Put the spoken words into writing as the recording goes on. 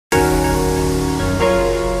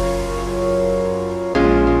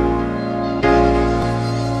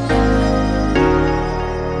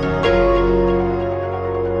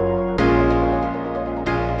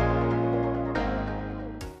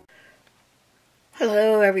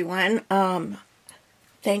Hello everyone.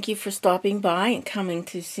 Thank you for stopping by and coming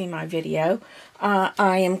to see my video.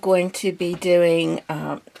 I am going to be doing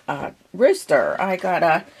Rooster.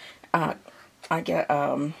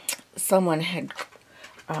 Someone had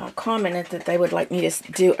commented that they would like me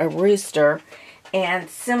to do a rooster, and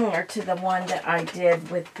similar to the one that I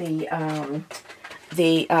did with the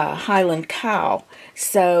Highland cow.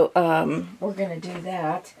 So we're going to do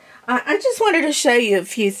that. I just wanted to show you a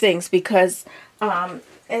few things because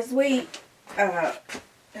as we have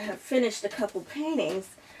finished a couple paintings,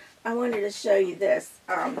 I wanted to show you this.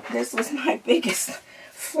 This was my biggest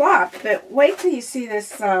flop, but wait till you see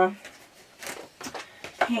this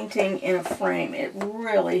painting in a frame. It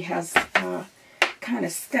really has kind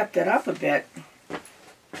of stepped it up a bit.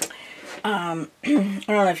 I don't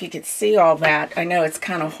know if you could see all that. I know it's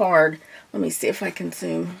kind of hard. Let me see if I can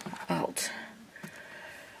zoom out.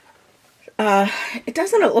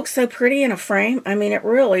 Doesn't it look so pretty in a frame? I mean, it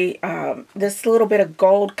really, this little bit of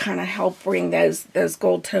gold kind of helped bring those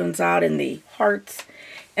gold tones out in the hearts,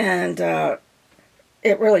 and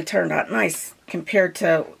it really turned out nice compared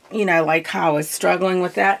to, you know, like how I was struggling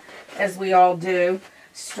with that, as we all do,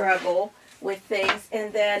 struggle with things.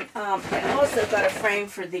 And then I also got a frame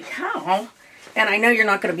for the cow, and I know you're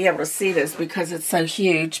not going to be able to see this because it's so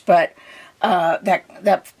huge, but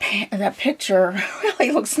that picture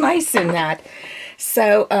really looks nice in that.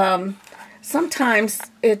 So sometimes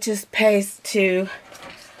it just pays to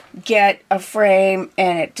get a frame,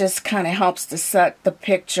 and it just kind of helps to set the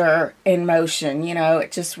picture in motion. You know,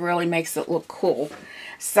 it just really makes it look cool.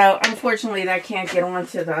 So unfortunately, I can't get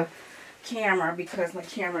onto the camera because my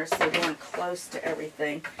camera is so darn close to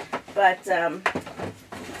everything. But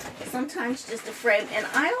sometimes just a frame, and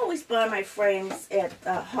I always buy my frames at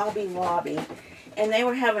Hobby Lobby, and they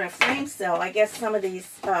were having a frame sale. I guess some of these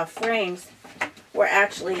frames were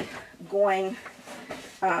actually going,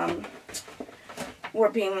 were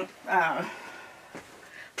being, I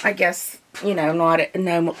guess, you know,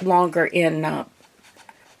 no longer in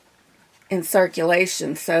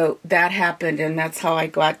circulation. So that happened, and that's how I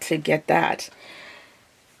got to get that.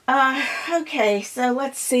 Okay, so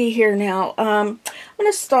let's see here now. I'm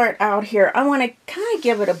going to start out here. I want to kind of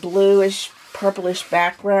give it a bluish, purplish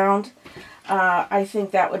background. I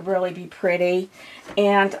think that would really be pretty.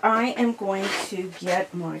 And I am going to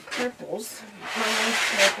get my purples, my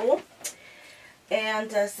nice purple,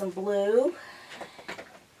 and some blue.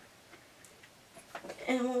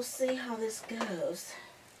 And we'll see how this goes.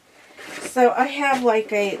 So I have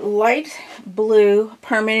like a light blue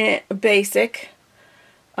permanent basic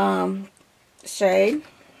shade.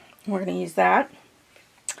 We're going to use that.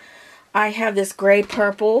 I have this gray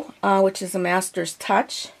purple, which is a Master's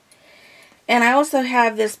Touch. And I also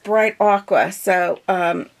have this bright aqua. So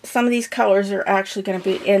some of these colors are actually going to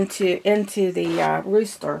be into the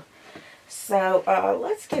Rooster. So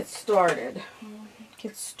let's get started.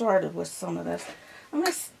 Get started with some of this. I'm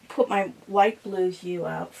going to put my light blue hue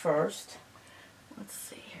out first. Let's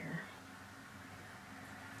see here.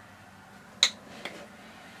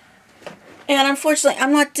 And unfortunately,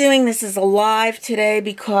 I'm not doing this as a live today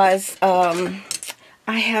because I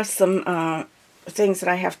have some things that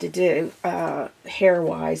I have to do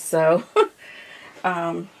hair-wise. So,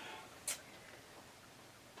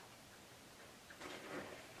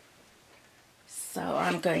 so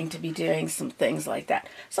I'm going to be doing some things like that.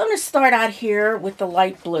 So I'm going to start out here with the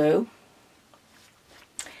light blue.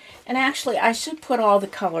 And actually, I should put all the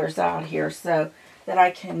colors out here so that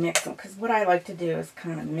I can mix them. Because what I like to do is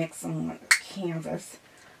kind of mix them on the canvas.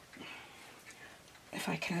 If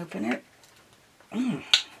I can open it.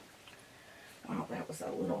 Wow, that was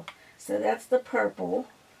a little... So that's the purple.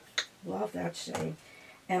 Love that shade.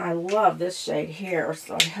 And I love this shade here,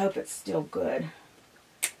 so I hope it's still good.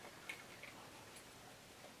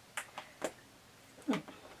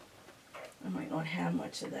 I might not have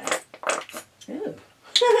much of that. Ooh.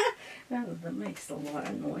 That makes a lot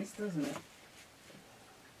of noise, doesn't it?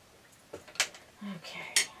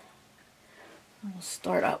 Okay. We'll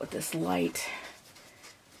start out with this light.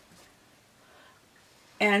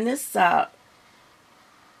 And this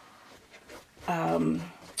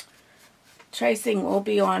tracing will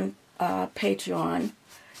be on Patreon.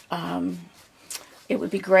 It would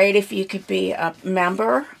be great if you could be a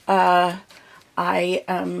member. I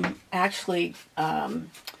actually,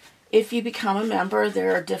 if you become a member,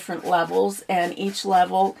 there are different levels, and each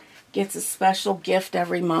level gets a special gift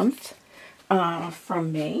every month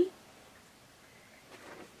from me.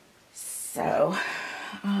 So,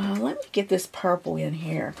 let me get this purple in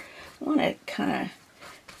here. I want to kind of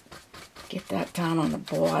get that down on the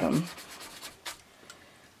bottom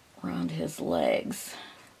around his legs.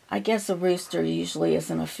 I guess a rooster usually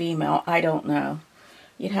isn't a female. I don't know.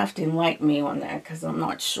 You'd have to enlighten me on that because I'm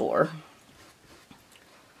not sure.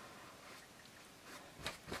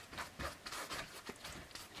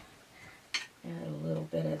 Add a little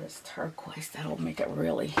bit of this turquoise. That'll make it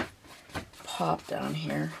really pop down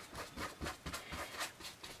here.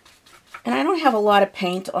 And I don't have a lot of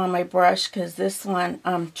paint on my brush because this one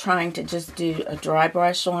I'm trying to just do a dry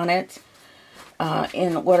brush on it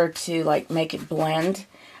in order to like make it blend.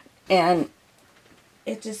 And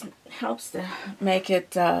it just helps to make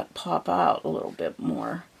it pop out a little bit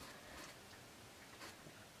more.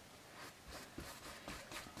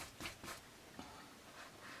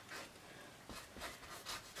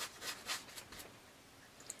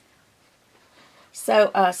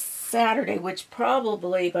 So Saturday, which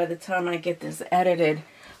probably by the time I get this edited,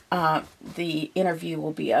 the interview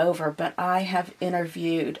will be over, but I have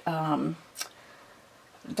interviewed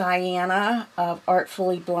Diana of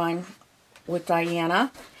Artfully Blind with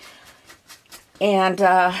Diana, and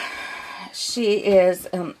she is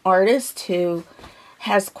an artist who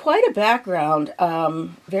has quite a background,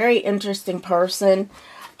 very interesting person.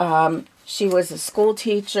 She was a school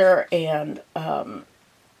teacher, and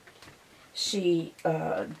she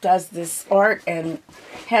does this art and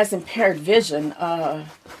has impaired vision.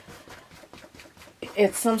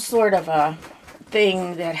 It's some sort of a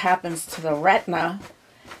thing that happens to the retina,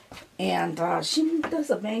 and she does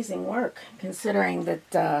amazing work considering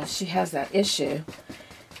that she has that issue.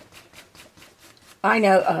 I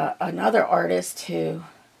know another artist who,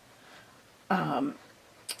 I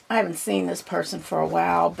haven't seen this person for a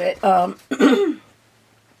while, but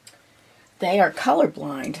they are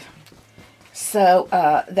colorblind. So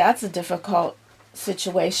that's a difficult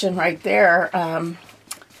situation right there.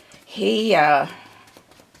 He has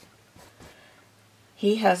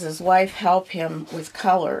his wife help him with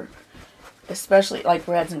color, especially like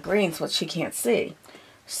reds and greens, which she can't see.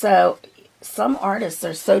 So some artists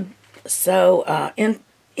are so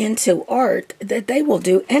into art that they will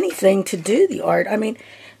do anything to do the art. I mean,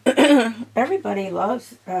 everybody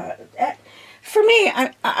loves. For me,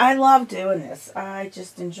 I love doing this. I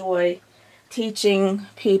just enjoy teaching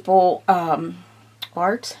people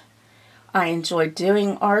art. I enjoy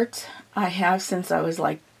doing art. I have since I was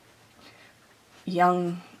like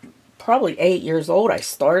young, probably 8 years old. I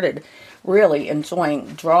started really enjoying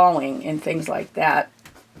drawing and things like that.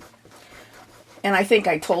 And I think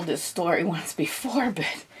I told this story once before, but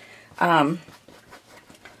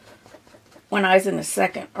when I was in the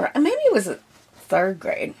second, or maybe it was a third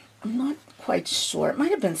grade, I'm not quite sure. It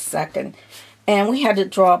might have been second, and we had to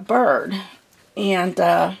draw a bird. And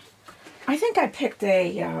I think I picked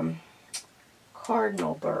a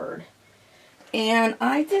cardinal bird. And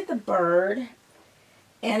I did the bird,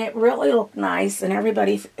 and it really looked nice. And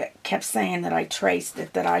everybody kept saying that I traced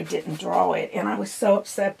it, that I didn't draw it. And I was so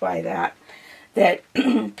upset by that, that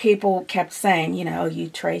people kept saying, you know, you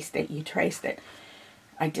traced it, you traced it.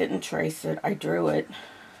 I didn't trace it, I drew it.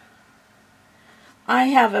 I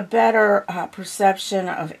have a better perception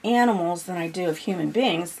of animals than I do of human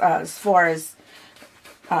beings as far as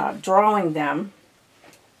drawing them.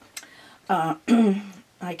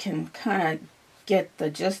 I can kind of get the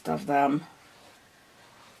gist of them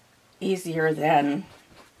easier than...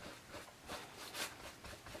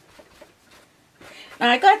 Now,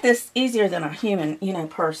 I got this easier than a human,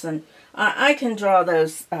 person. I can draw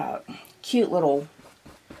those cute little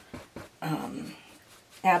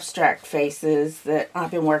abstract faces that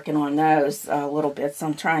I've been working on those a little bit, so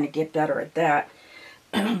I'm trying to get better at that.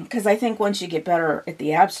 Because I think once you get better at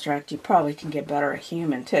the abstract, you probably can get better at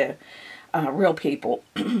human too. Real people.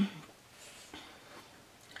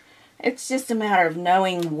 It's just a matter of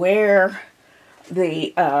knowing where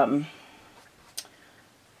the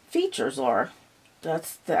features are.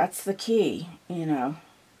 That's the key, We're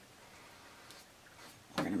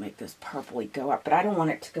going to make this purpley go up, but I don't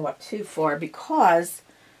want it to go up too far because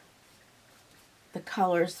the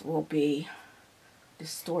colors will be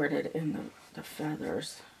distorted in the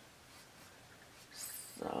feathers.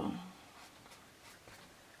 So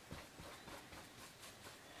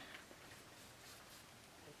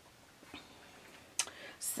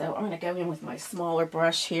I'm going to go in with my smaller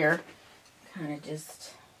brush here, kind of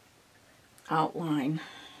just outline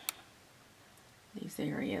these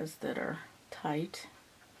areas that are tight.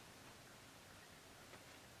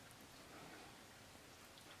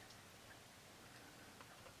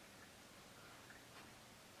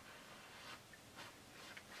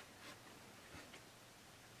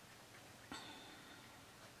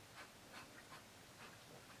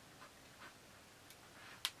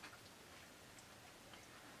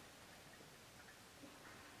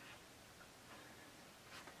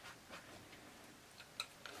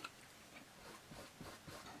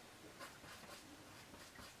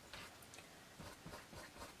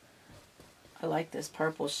 like this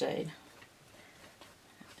purple shade.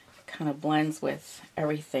 Kind of blends with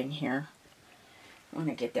everything here. I want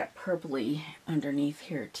to get that purpley underneath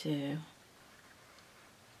here too.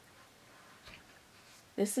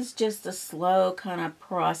 This is just a slow kind of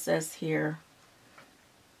process here.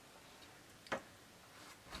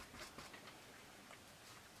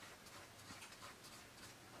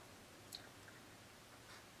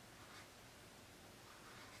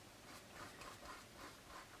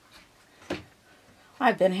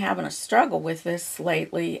 I've been having a struggle with this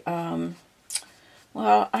lately.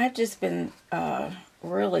 Well, I've just been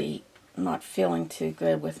really not feeling too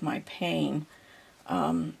good with my pain.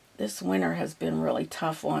 This winter has been really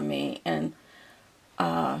tough on me, and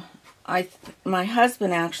my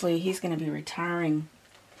husband actually, he's going to be retiring.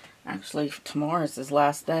 Actually, tomorrow is his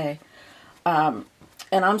last day, and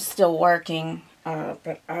I'm still working.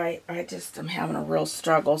 But I just am having a real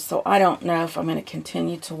struggle, so I don't know if I'm going to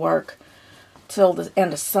continue to work till the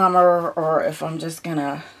end of summer, or if I'm just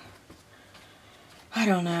gonna, I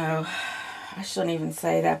don't know. I shouldn't even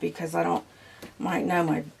say that because I might know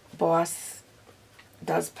my boss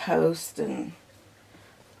does post, and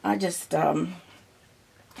I just having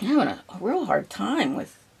a real hard time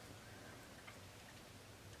with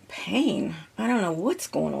pain. I don't know what's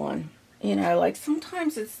going on. You know, like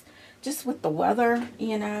sometimes it's just with the weather,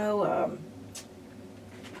 you know.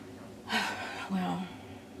 Well,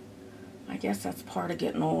 I guess that's part of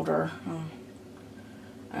getting older.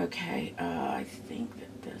 Okay, I think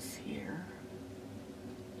that this here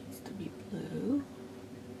needs to be blue.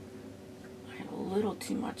 I had a little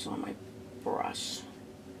too much on my brush.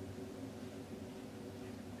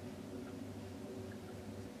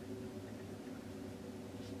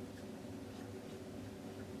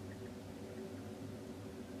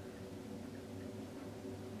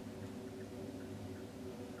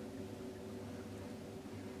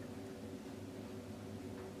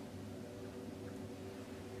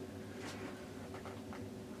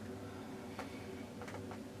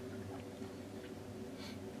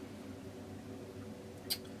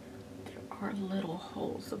 Are little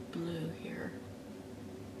holes of blue here.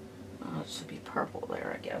 Oh, it should be purple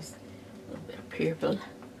there, I guess. A little bit of purple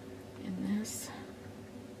in this.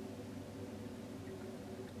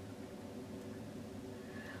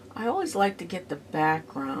 I always like to get the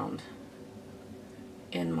background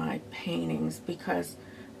in my paintings because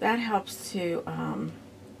that helps to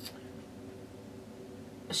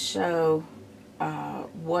show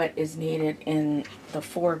what is needed in the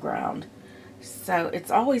foreground. So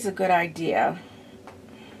it's always a good idea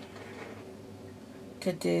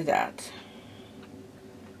to do that,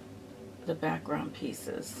 the background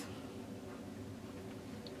pieces.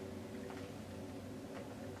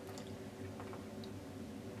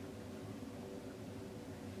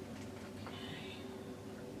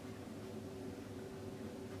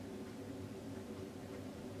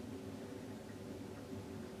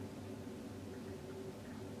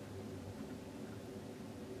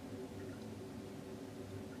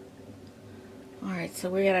 Alright, so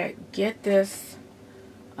we're going to get this,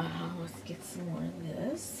 let's get some more of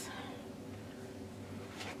this.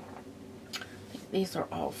 I think these are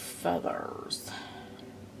all feathers.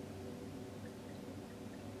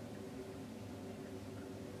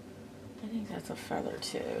 I think that's a feather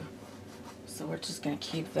too. So we're just going to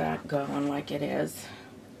keep that going like it is.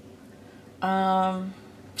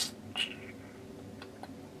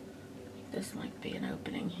 This might be an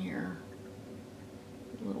opening here.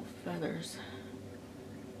 Little feathers.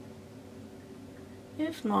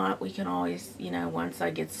 If not, we can always, you know, once I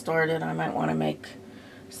get started, I might want to make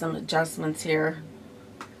some adjustments here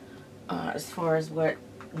as far as what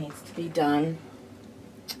needs to be done.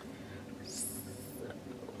 So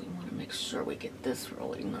we want to make sure we get this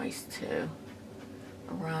really nice too,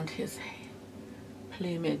 around his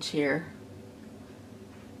plumage here.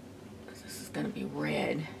 This is going to be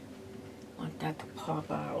red. I want that to pop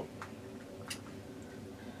out.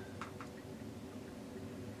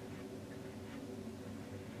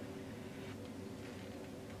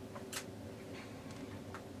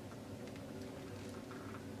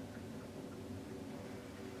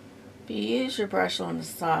 If you use your brush on the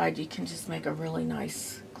side, you can just make a really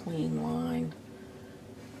nice clean line.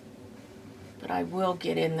 But I will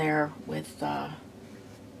get in there with, I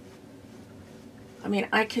mean,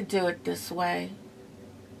 I could do it this way.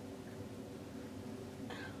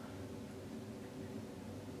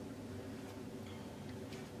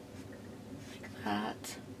 Like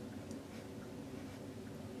that.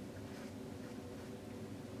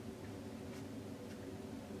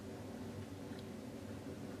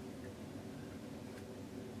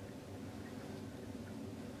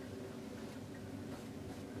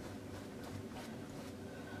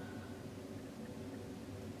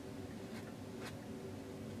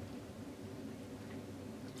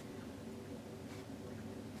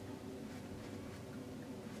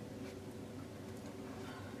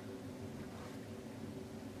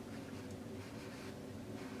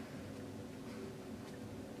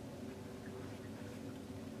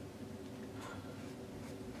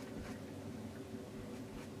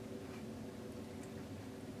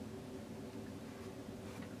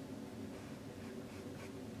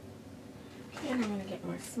 I'm going to get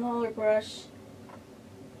my smaller brush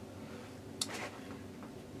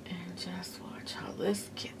and just watch how this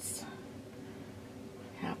gets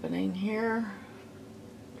happening here,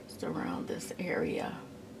 just around this area.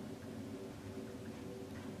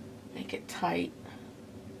 Make it tight.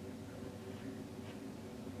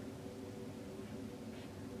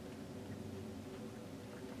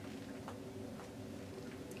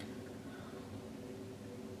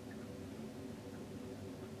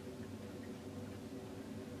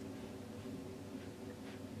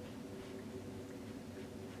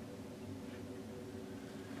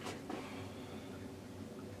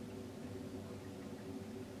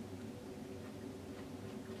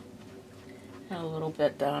 A little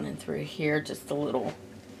bit down and through here, just a little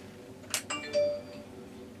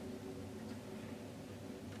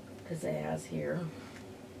pizzazz here.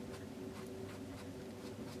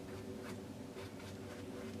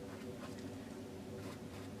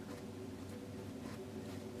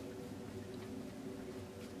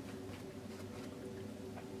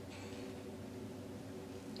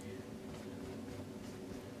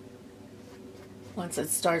 Once it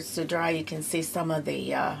starts to dry, you can see some of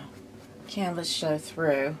the canvas show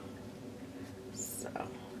through. So,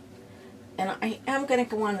 and I am going to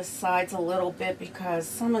go on the sides a little bit because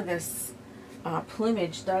some of this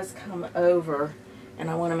plumage does come over, and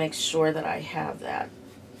I want to make sure that I have that.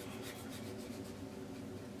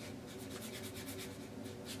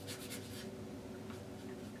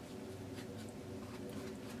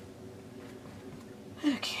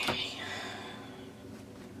 Okay.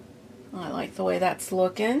 I like the way that's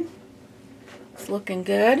looking. It's looking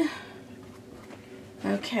good.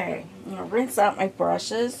 Okay, I'm going to rinse out my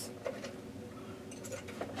brushes. Get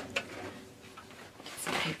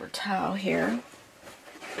some paper towel here.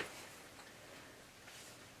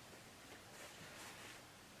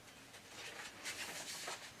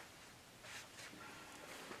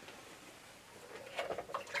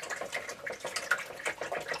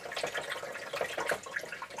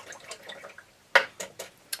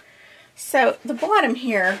 So the bottom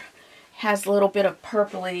here has a little bit of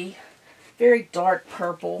purpley, very dark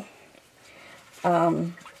purple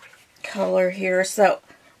color here. So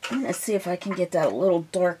I'm going to see if I can get that a little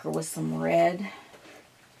darker with some red.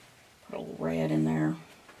 Put a little red in there.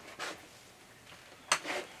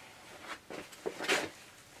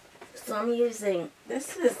 So I'm using,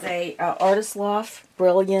 this is a Artist Loft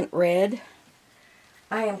Brilliant Red.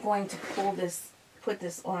 I am going to put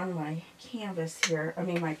this on my canvas here,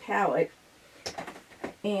 my palette.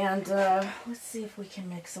 And let's see if we can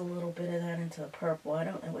mix a little bit of that into the purple. I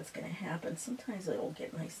don't know what's going to happen. Sometimes it'll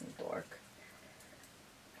get nice and dark.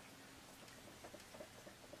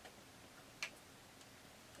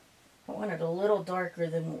 I want it a little darker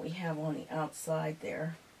than what we have on the outside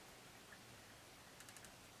there.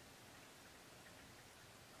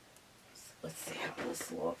 So let's see how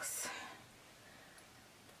this looks.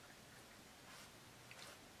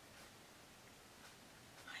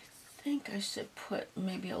 I think I should put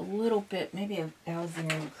maybe a little bit, maybe of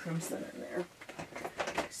alizarin crimson in there.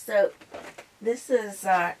 So this is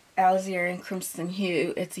alizarin crimson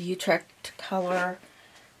hue. It's a Utrecht color.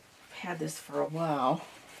 I've had this for a while.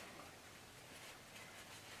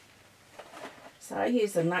 So I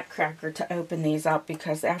use a nutcracker to open these up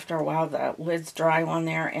because after a while the lid's dry on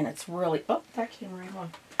there and it's really, oh, that came right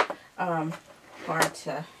off. Hard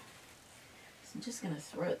to, so I'm just going to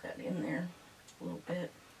throw that in there a little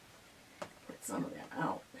bit. Put some of that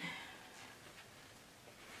out.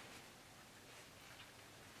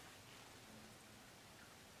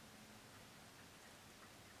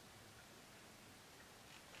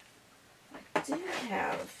 I do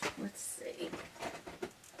have, let's see,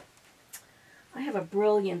 I have a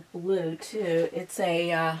brilliant blue too. It's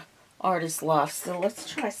a Artist Loft, so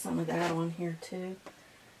let's try some of that on here too.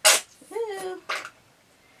 Ooh.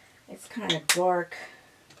 It's kind of dark.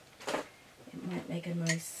 It might make a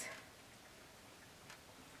nice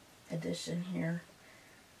addition here.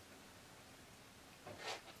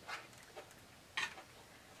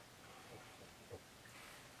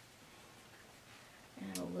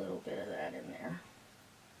 And a little bit of that in there.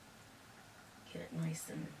 Get it nice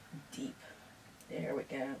and deep. There we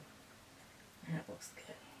go. That looks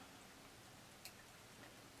good.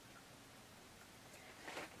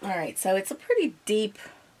 Alright, so it's a pretty deep,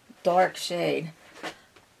 dark shade.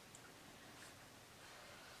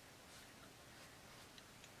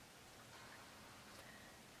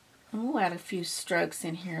 And we'll add a few strokes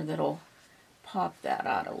in here that'll pop that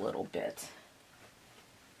out a little bit.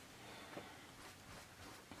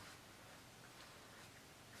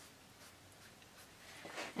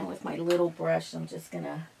 And with my little brush, I'm just going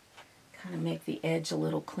to kind of make the edge a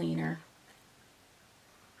little cleaner.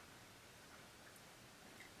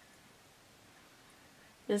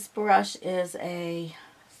 This brush is a,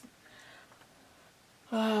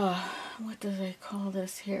 what do they call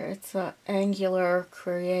this here? It's a angular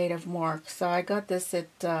creative mark. So I got this at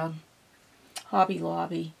Hobby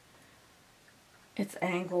Lobby. It's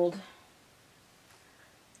angled.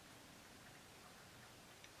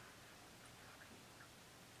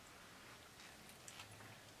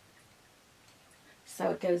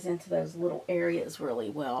 So it goes into those little areas really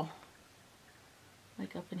well.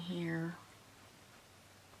 Like up in here.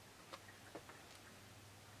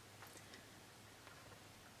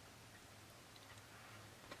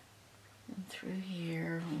 And through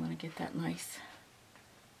here. I want to get that nice.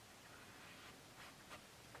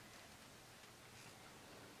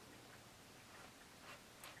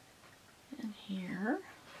 And here.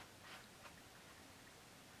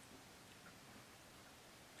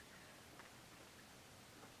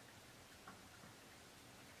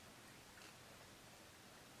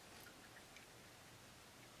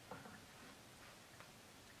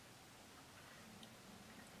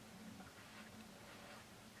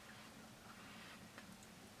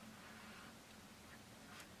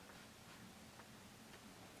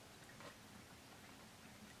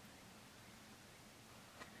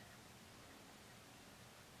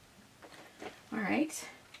 Alright,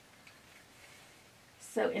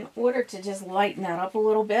 so in order to just lighten that up a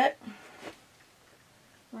little bit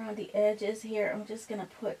around the edges here, I'm just going to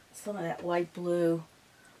put some of that light blue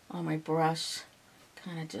on my brush,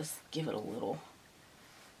 kind of just give it a little,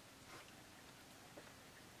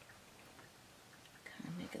 kind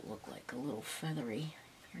of make it look like a little feathery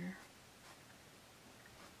here.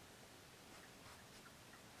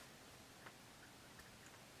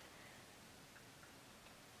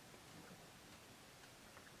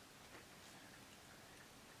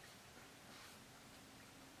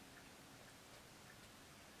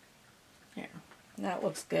 That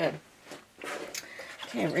looks good.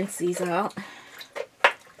 Okay, rinse these out.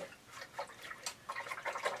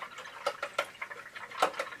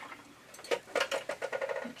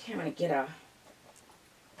 Okay, I'm going to get a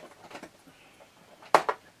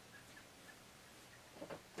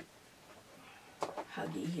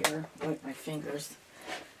huggy here, wipe my fingers.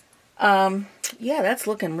 Yeah, that's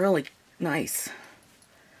looking really nice.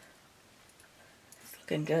 It's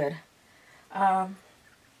looking good.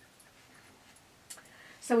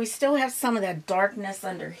 So we still have some of that darkness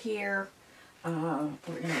under here. We're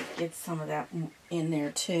going to get some of that in there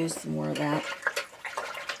too, some more of that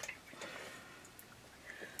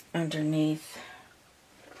underneath.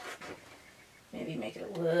 Maybe make it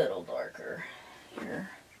a little darker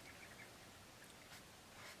here.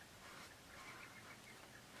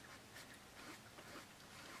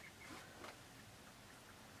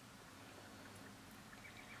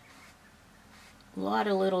 A lot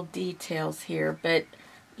of little details here, but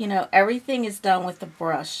you know, everything is done with the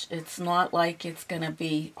brush. It's not like it's going to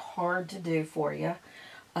be hard to do for you.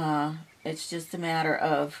 It's just a matter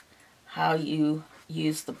of how you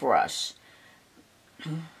use the brush.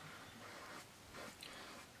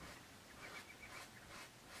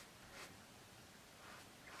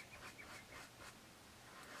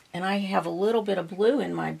 And I have a little bit of blue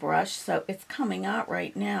in my brush, so it's coming out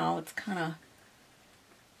right now. It's kind of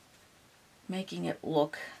making it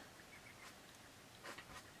look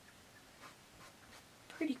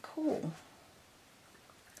pretty cool.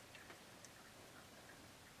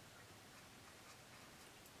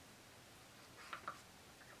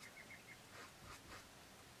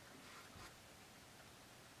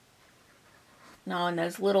 Now in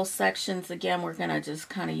those little sections, again, we're going to just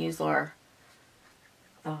kind of use our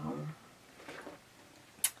just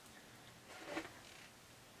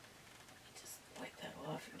wipe that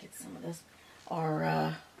off and get some of this,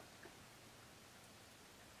 our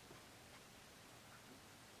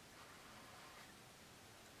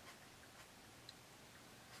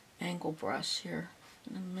angle brush here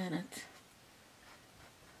in a minute.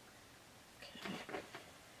 Okay.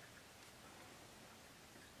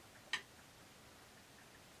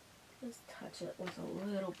 Just touch it with a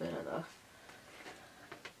little bit of the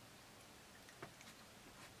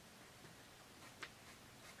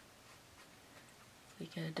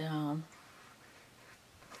get it down.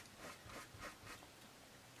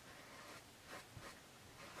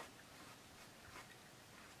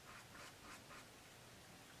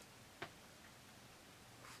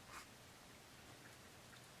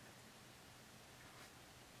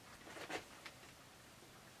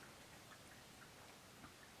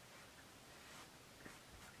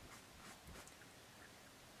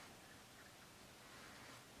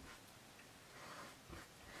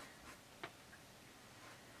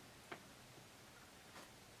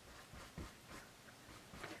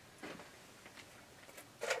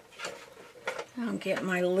 I'll get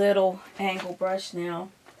my little angle brush now,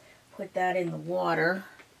 put that in the water.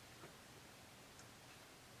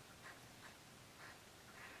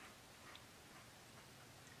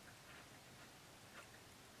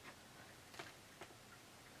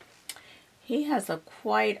 He has a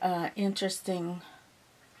quite interesting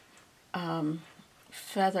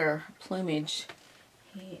feather plumage.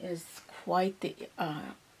 He is quite the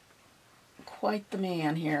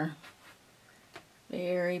man here.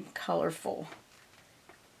 Very colorful.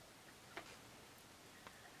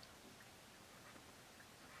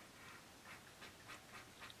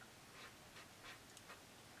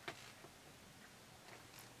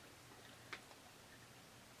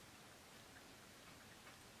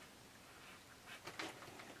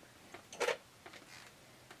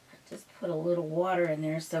 Just put a little water in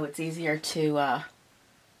there so it's easier to,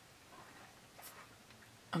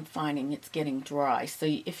 I'm finding it's getting dry. So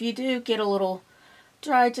if you do get a little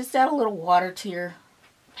dry, just add a little water to your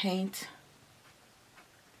paint.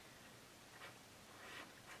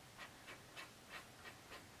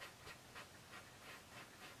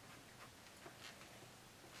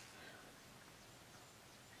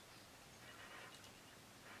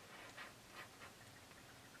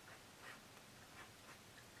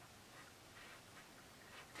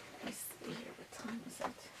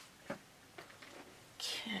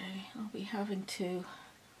 I'll be having to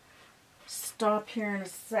stop here in a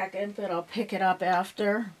second, but I'll pick it up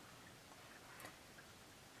after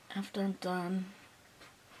I'm done.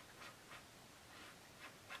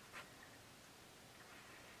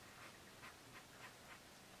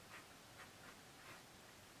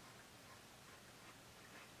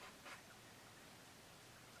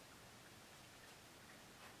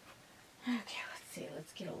 Okay, let's see.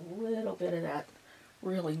 Let's get a little bit of that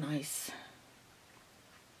really nice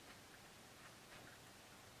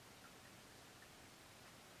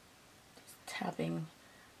tapping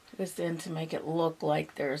this in to make it look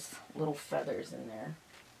like there's little feathers in there.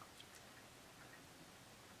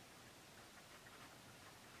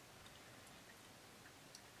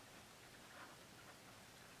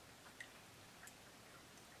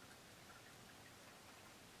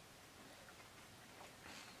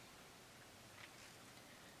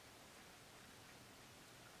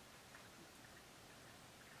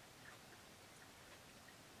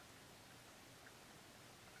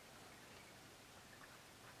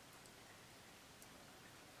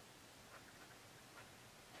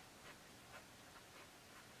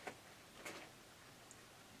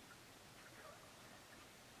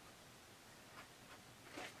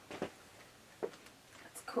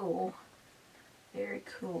 Cool, very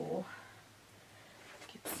cool.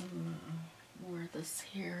 Get some more of this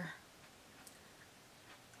here.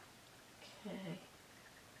 Okay,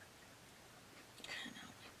 kind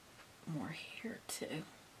of more here too.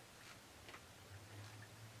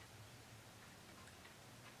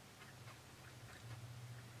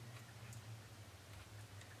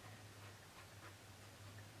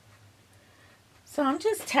 So I'm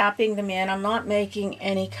just tapping them in. I'm not making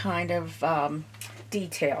any kind of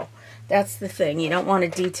detail. That's the thing. You don't want to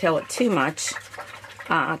detail it too much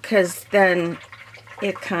because then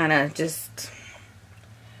it kind of just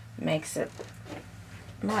makes it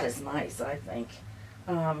not as nice, I think.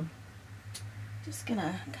 Just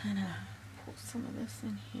gonna kind of pull some of this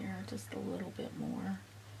in here just a little bit more.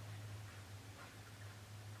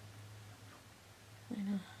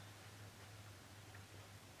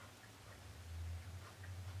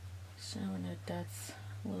 Showing it that's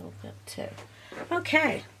a little bit too.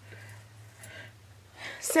 Okay,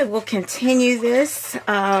 so we'll continue this in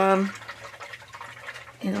our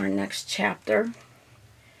next chapter,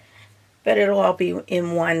 but it'll all be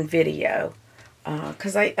in one video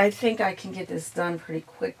because I think I can get this done pretty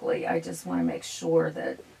quickly. I just want to make sure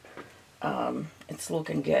that it's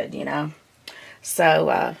looking good, you know.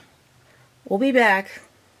 So we'll be back.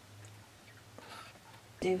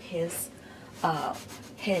 Do his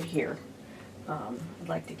head here. I'd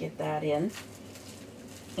like to get that in,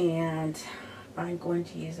 and I'm going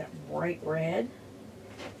to use that bright red,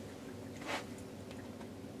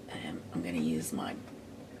 and I'm going to use my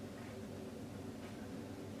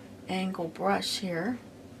angle brush here.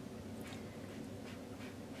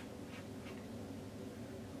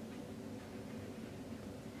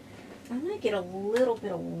 I'm going to get a little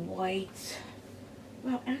bit of white.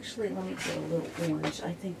 Well, actually, let me get a little orange.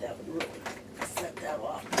 I think that would really set that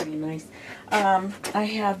off pretty nice. I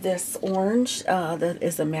have this orange that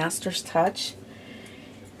is a Master's Touch.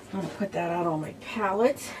 I'm going to put that out on my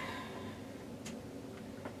palette.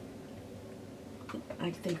 I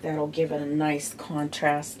think that'll give it a nice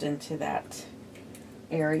contrast into that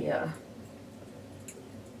area.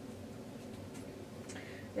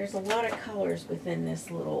 there's a lot of colors within this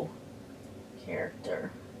little character.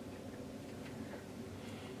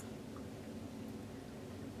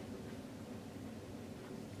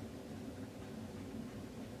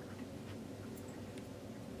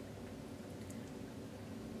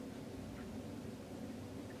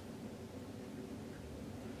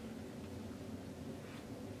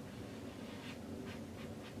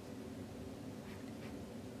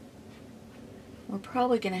 We're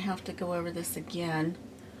probably going to have to go over this again.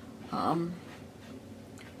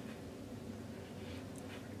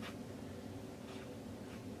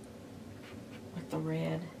 With the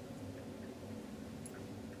red.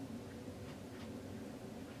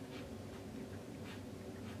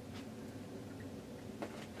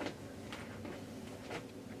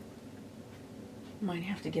 Might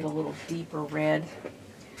have to get a little deeper red.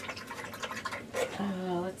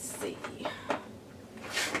 Let's see.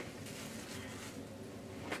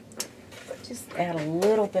 Just add a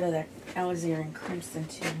little bit of that alizarin crimson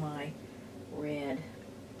to my red.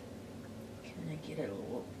 Kind of get it a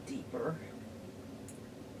little deeper.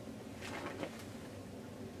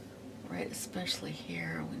 Right, especially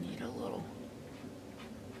here, we need a little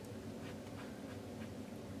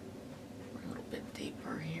bit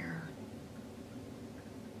deeper here.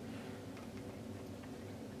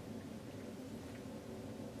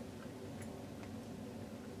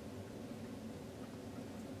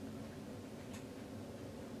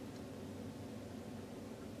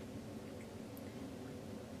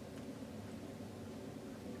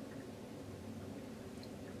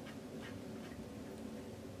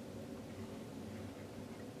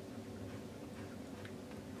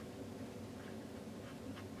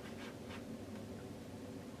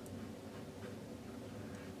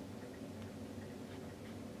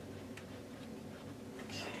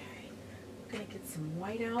 Get some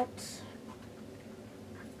white out.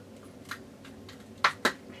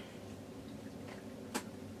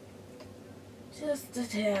 Just a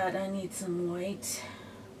tad, I need some white.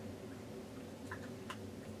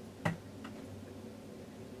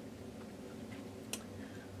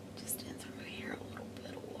 Just in through here a little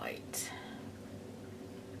bit of white.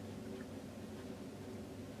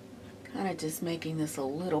 Kind of just making this a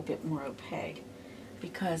little bit more opaque,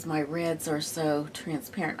 because my reds are so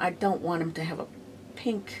transparent. I don't want them to have a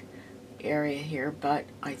pink area here, but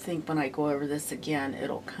I think when I go over this again,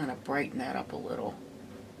 it'll kind of brighten that up a little,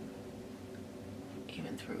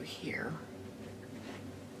 even through here.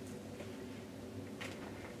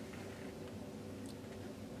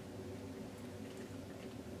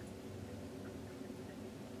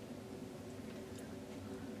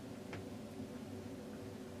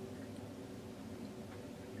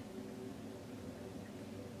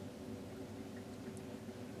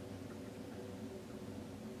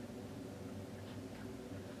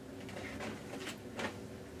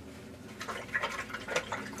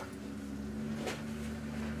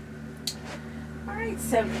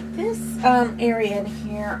 So this area in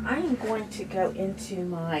here, I am going to go into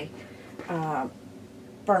my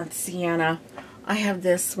burnt sienna. I have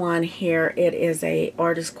this one here. It is a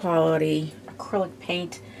artist quality acrylic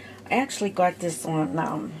paint. I actually got this on,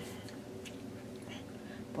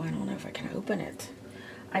 boy, I don't know if I can open it.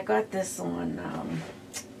 I got this on, oh,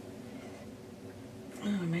 I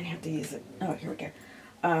might have to use it. Oh, here we go.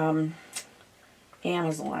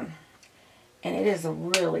 Amazon. And it is a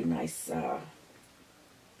really nice,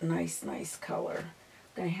 nice color. I'm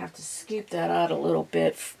going to have to scoop that out a little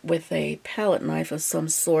bit with a palette knife of some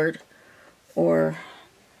sort, or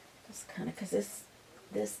just kind of, because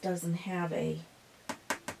this doesn't have a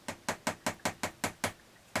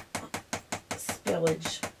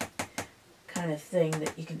spillage kind of thing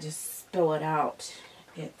that you can just spill it out.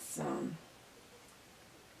 It's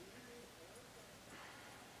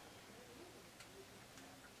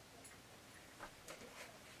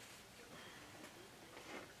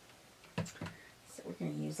we're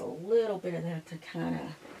going to use a little bit of that to kind of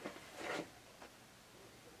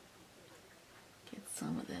get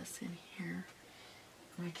some of this in here.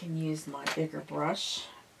 I can use my bigger brush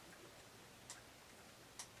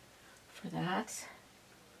for that.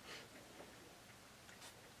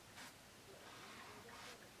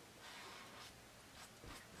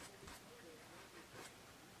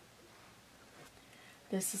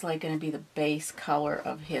 This is like going to be the base color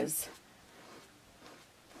of his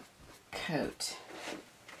coat.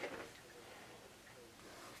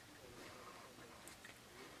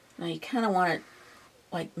 Now you kind of want to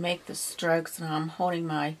like make the strokes, and I'm holding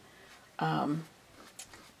my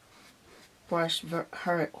brush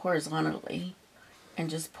horizontally and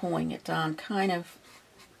just pulling it down, kind of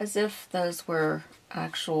as if those were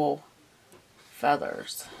actual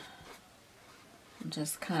feathers. I'm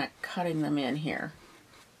just kind of cutting them in here.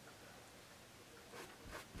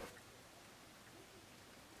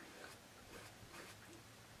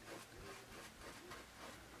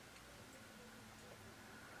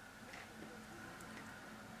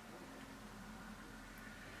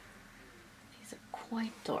 These are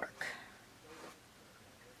quite dark.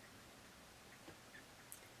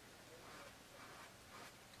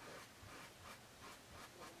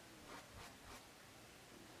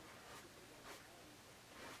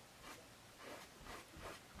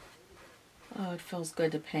 Oh, it feels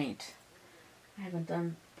good to paint. I haven't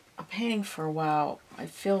done a painting for a while. It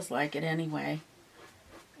feels like it anyway.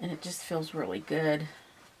 And it just feels really good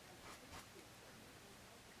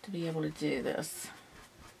to be able to do this.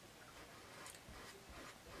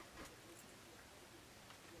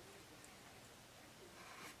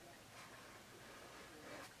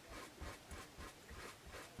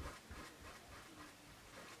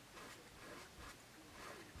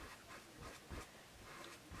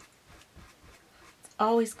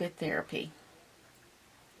 Always good therapy.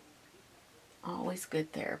 Always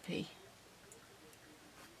good therapy.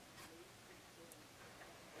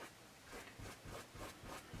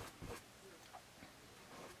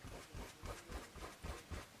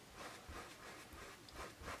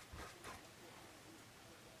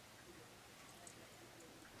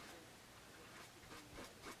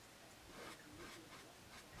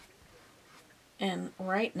 And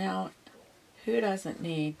right now, who doesn't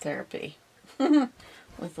need therapy?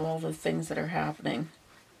 With all the things that are happening.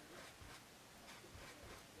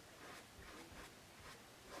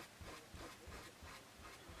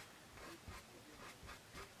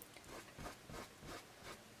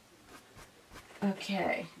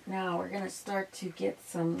 Okay, now we're going to start to get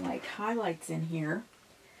some like highlights in here.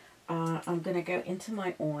 I'm going to go into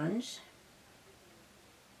my orange.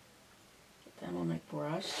 Get them on my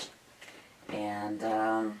brush.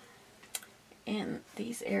 And in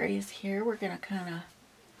these areas here, we're going to kind of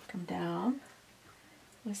come down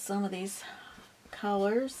with some of these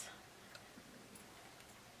colors.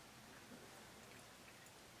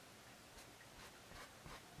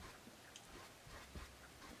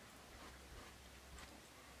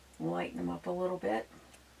 Lighten them up a little bit.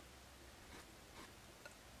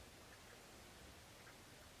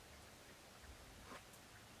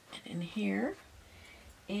 And in here.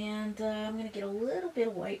 And I'm going to get a little bit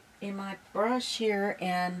of white in my brush here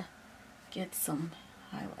and get some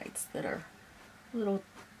highlights that are a little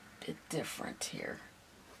bit different here.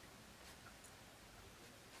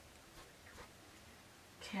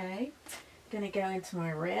 Okay, going to go into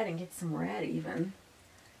my red and get some red even.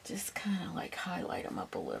 Just kind of like highlight them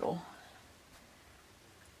up a little.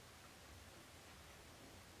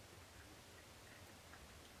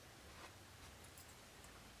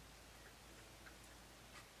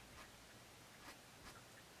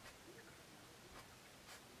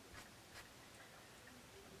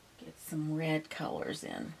 Get some red colors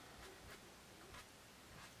in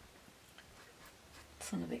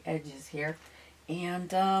some of the edges here.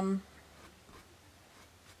 And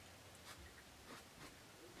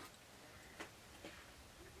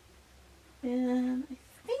and I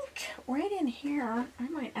think right in here, I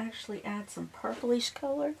might actually add some purplish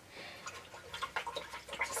color.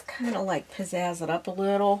 Just kind of like pizzazz it up a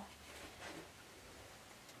little.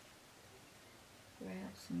 Grab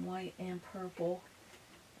some white and purple.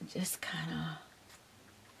 And just kind of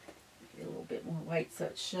get a little bit more white so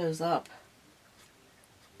it shows up.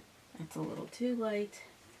 That's a little too light.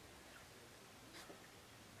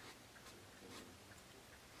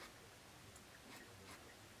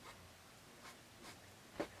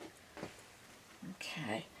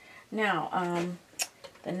 Okay, now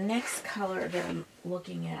the next color that I'm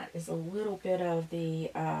looking at is a little bit of the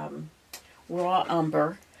raw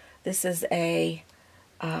umber. This is a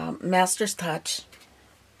Master's Touch.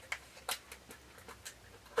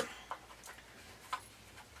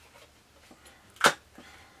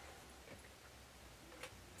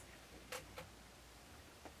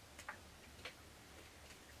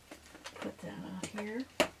 Put that on here.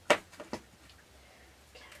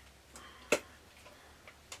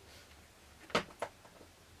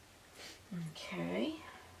 Okay.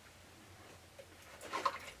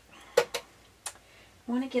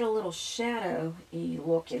 I want to get a little shadowy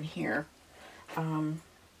look in here.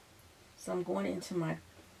 So I'm going into my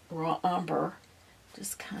raw umber,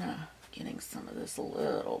 just kind of getting some of this a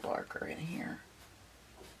little darker in here.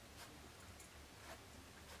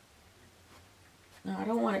 Now I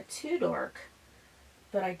don't want it too dark,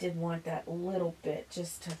 but I did want that little bit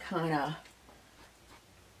just to kind of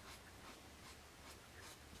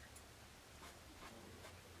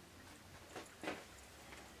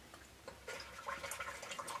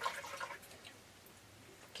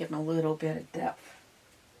give them a little bit of depth.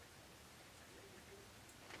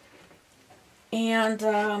 And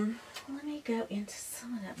let me go into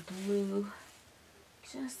some of that blue,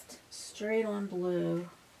 just straight on blue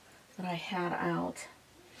that I had out.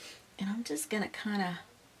 And I'm just going to kind of,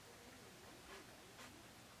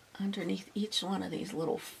 underneath each one of these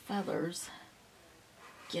little feathers,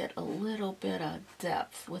 get a little bit of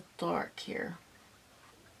depth with dark here.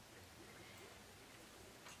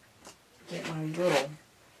 Get my little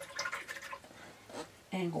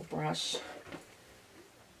angle brush.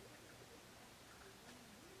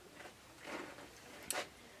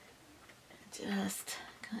 Just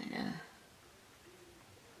kind of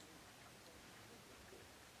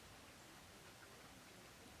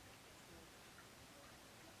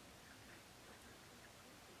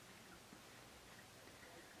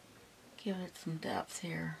give it some depth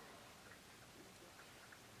here.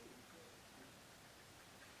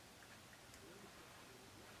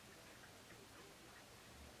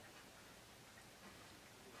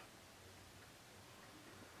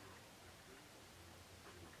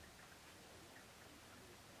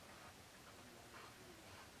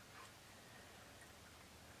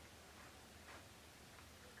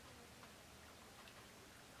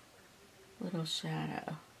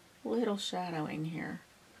 Little shadowing here.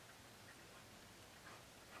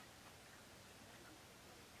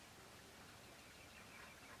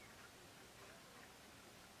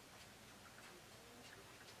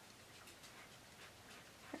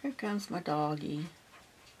 Here comes my doggy.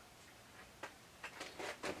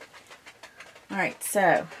 Alright,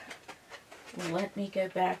 so let me go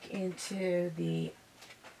back into the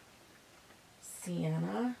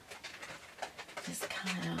sienna. Just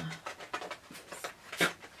kind of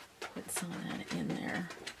put some of that in there.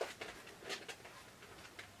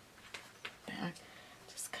 Back,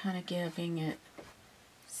 just kind of giving it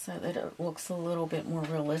so that it looks a little bit more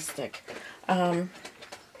realistic.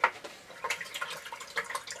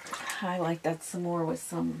 Highlight that some more with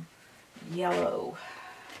some yellow.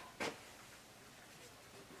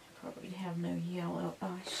 Probably have no yellow. Oh,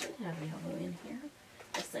 I should have yellow in here.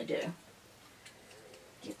 Yes, I do.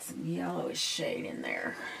 Get some yellowish shade in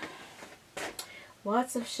there.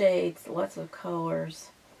 Lots of shades, lots of colors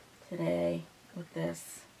today with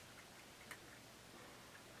this.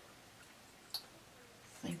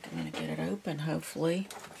 I think I'm going to get it open, hopefully.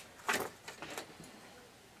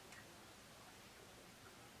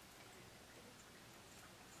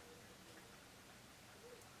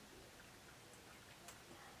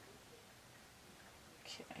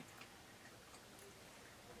 Okay.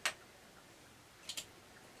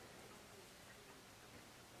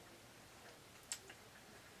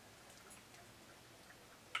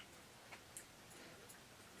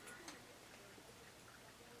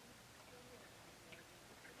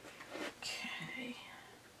 Okay.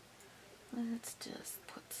 Let's just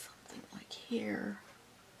put something like here.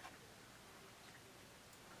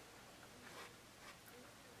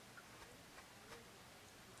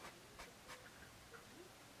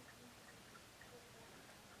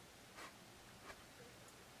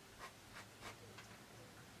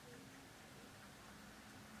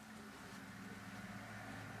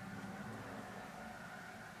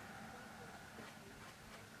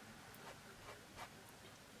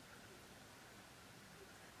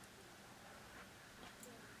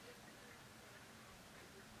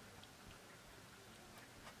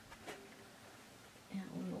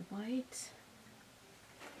 White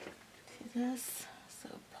to this so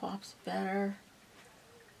it pops better.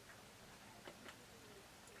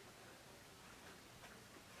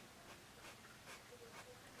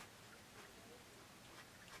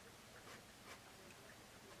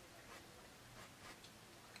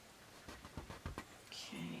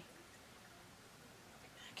 Okay,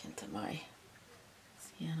 back into my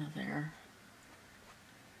sienna there.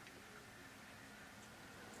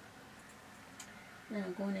 Now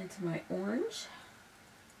going into my orange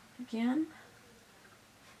again.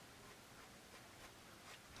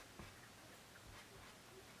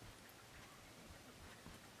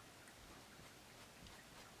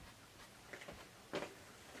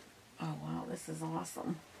 Oh wow, this is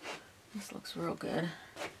awesome. This looks real good.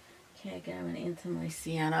 Okay, going into my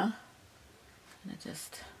sienna. And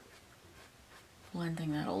just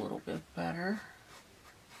blending that a little bit better.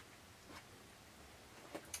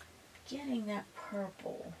 Getting that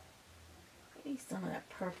purple, maybe some of that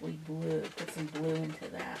purpley blue, put some blue into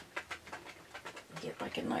that. Get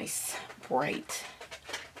like a nice bright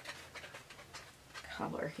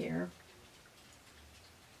color here.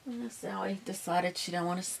 And Sally decided she don't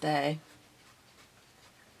want to stay.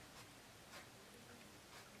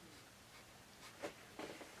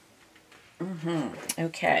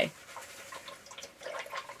 Okay.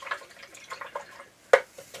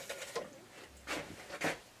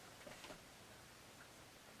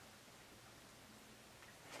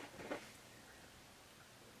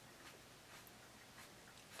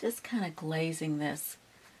 Just kind of glazing this.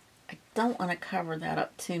 I don't want to cover that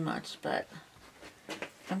up too much, but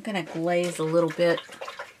I'm going to glaze a little bit.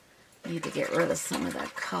 Need to get rid of some of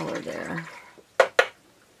that color there.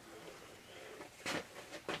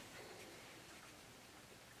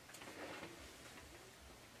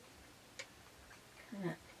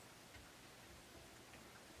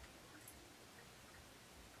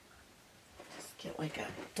 Just get like a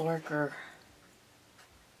darker,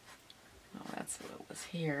 oh, that's what it was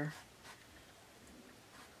here.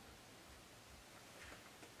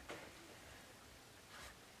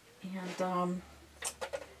 And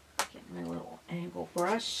get my little angle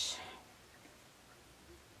brush.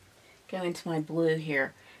 Go into my blue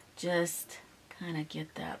here. Just kind of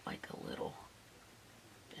get that like a little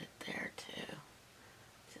bit there too.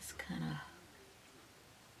 Just kind of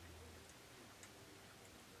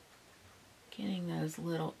getting those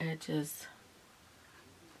little edges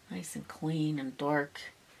nice and clean and dark.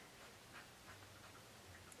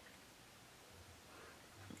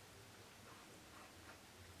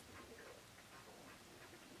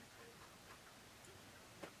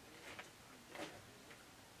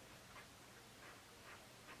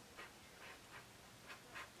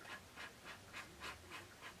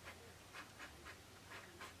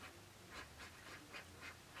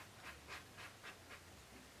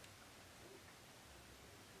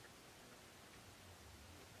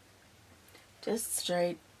 Just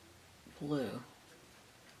straight blue.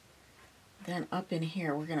 Then up in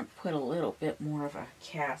here, we're going to put a little bit more of a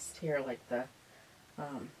cast here, like the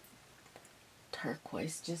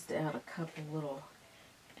turquoise, just to add a couple little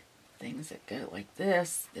things that go like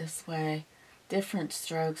this way. Different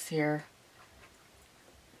strokes here.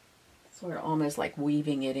 Sort of almost like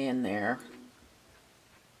weaving it in there.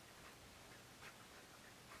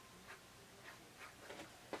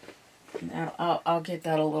 And I'll get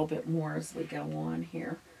that a little bit more as we go on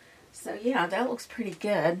here. So yeah, that looks pretty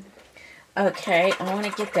good. Okay, I want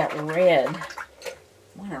to get that red. I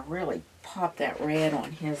want to really pop that red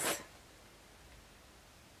on his,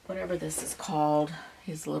 whatever this is called,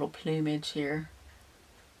 his little plumage here.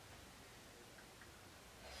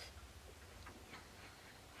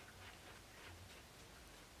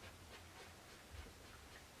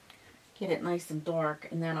 Get it nice and dark,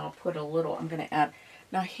 and then I'll put a little, I'm going to add,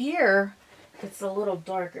 now here it's a little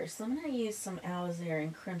darker, so I'm going to use some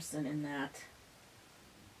alizarin crimson in that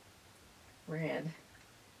red.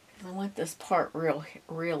 I want this part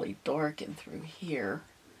really dark and through here.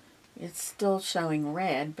 It's still showing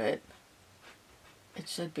red, but it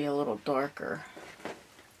should be a little darker.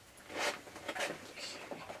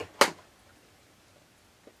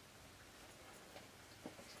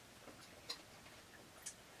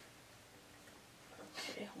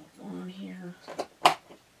 Okay, hold on here. I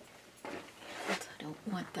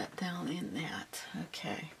don't want that down in that.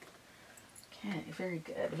 Okay. Okay, very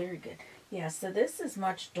good, very good. Yeah, so this is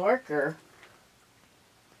much darker.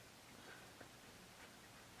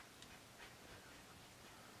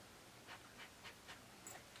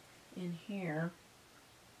 In here.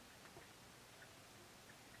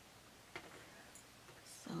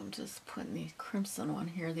 So I'm just putting the crimson on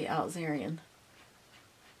here, the alizarin.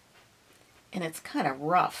 And it's kind of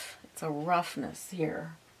rough. It's a roughness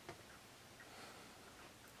here.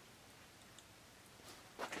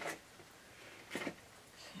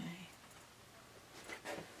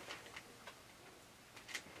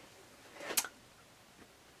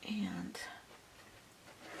 And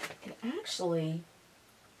it actually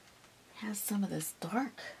has some of this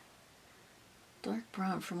dark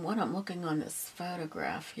brown from what I'm looking on this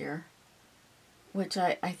photograph here, which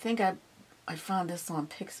I think I found this on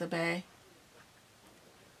Pixabay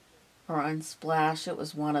or on Splash. It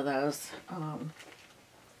was one of those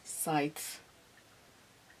sites.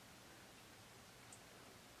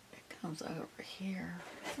 It comes over here.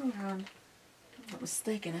 It's around, if I'm not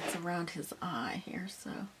mistaken, it's around his eye here,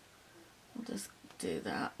 so we'll just do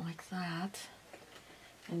that like that.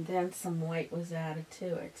 And then some white was added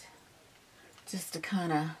to it, just to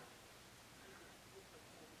kind of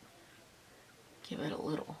give it a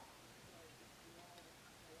little.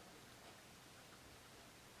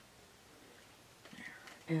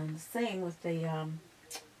 And the same with the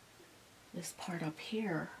this part up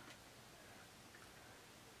here.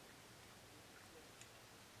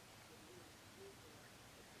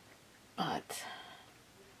 But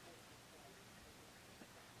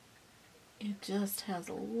it just has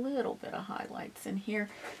a little bit of highlights in here.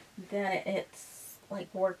 Then it's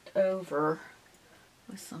like worked over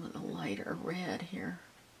with some of the lighter red here.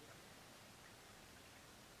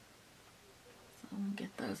 So I'll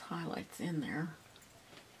get those highlights in there.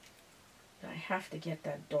 But I have to get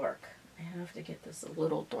that dark. I have to get this a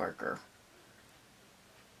little darker.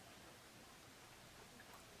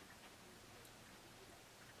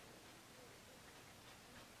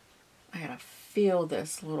 I gotta feel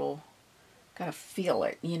this little, gotta feel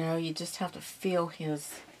it, you know, you just have to feel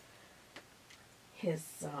his he is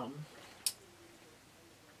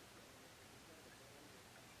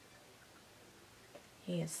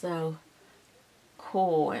so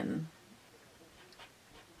cool, and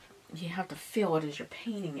you have to feel it as you're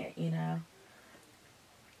painting it, you know.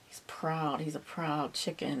 He's proud, he's a proud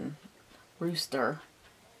chicken rooster,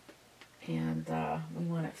 and we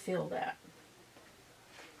want to feel that.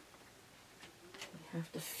 We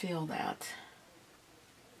have to feel that.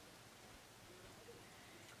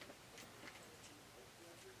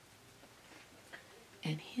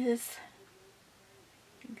 And his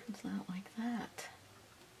comes out like that.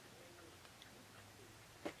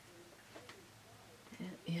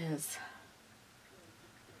 It is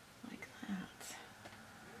like that.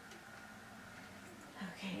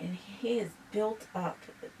 Okay, and he is built up,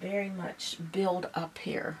 very much build up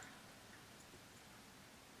here.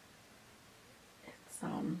 It's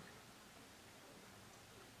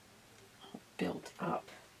built up.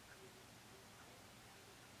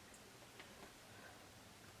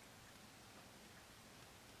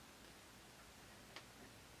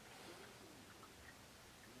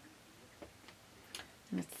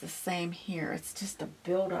 And it's the same here. It's just a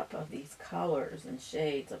buildup of these colors and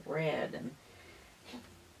shades of red, and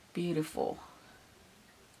beautiful.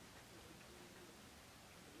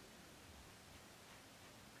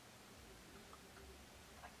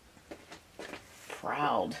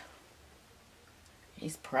 Proud.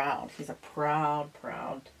 He's proud. He's a proud,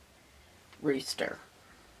 proud rooster.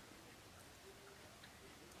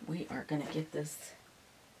 We are going to get this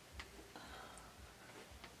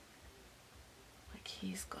like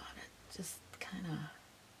he's got it. Just kind of.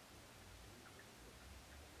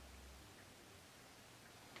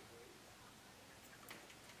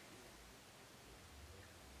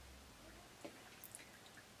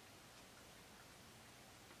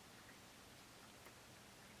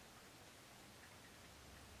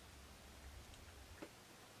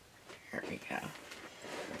 There we go.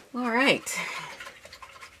 All right.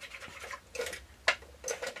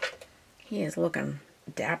 He is looking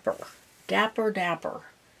dapper. Dapper, dapper.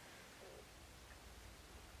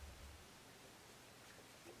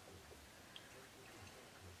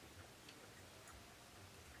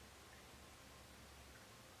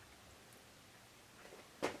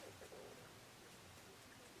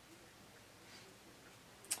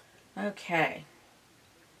 Okay.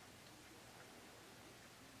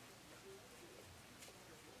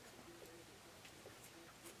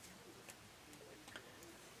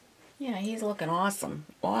 Yeah, he's looking awesome.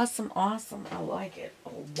 Awesome, awesome. I like it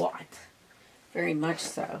a lot. Very much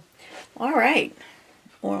so. All right.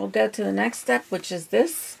 We'll go to the next step, which is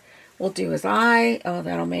this. We'll do his eye. Oh,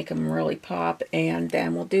 that'll make him really pop. And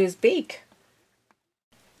then we'll do his beak.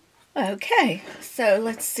 Okay, so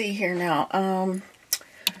let's see here now.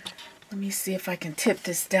 Let me see if I can tip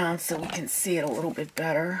this down so we can see it a little bit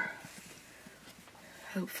better.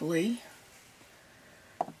 Hopefully.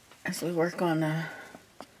 As we work on the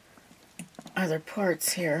other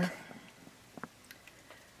parts here.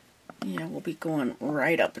 Yeah, we'll be going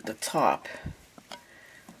right up at the top.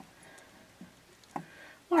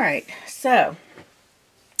 Alright, so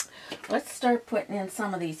let's start putting in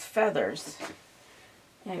some of these feathers.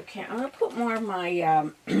 Okay, I'm going to put more of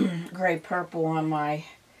my gray purple on my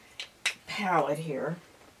palette here.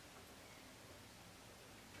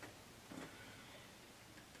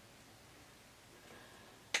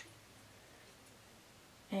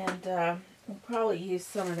 And we'll probably use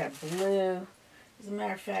some of that blue. As a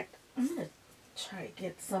matter of fact, I'm going to try to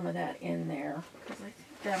get some of that in there, because I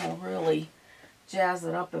think that will really jazz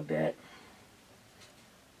it up a bit.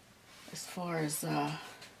 As far as, then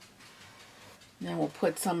we'll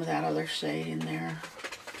put some of that other shade in there.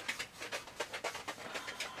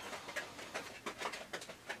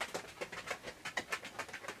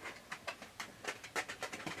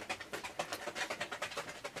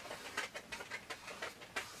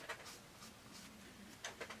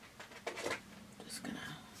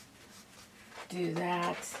 Do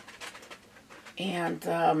that, and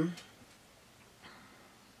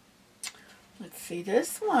let's see,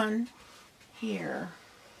 this one here,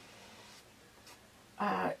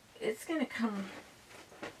 it's going to come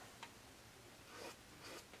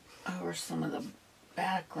over some of the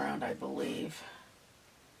background, I believe.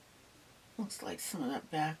 Looks like some of that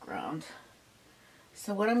background.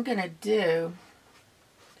 So what I'm going to do,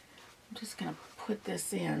 I'm just going to put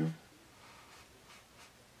this in.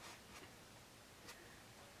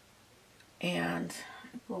 And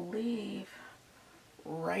I believe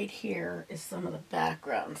right here is some of the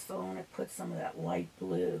background. So I'm going to put some of that light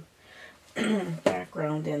blue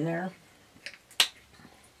background in there.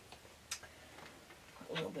 Put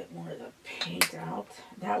a little bit more of the paint out.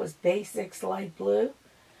 That was Basics light blue.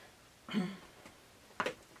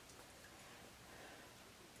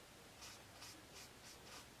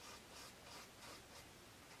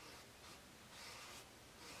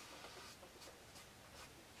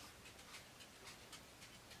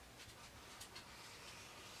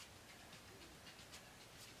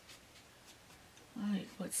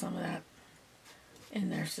 Put some of that in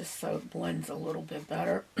there just so it blends a little bit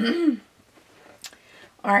better.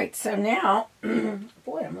 Alright, so now,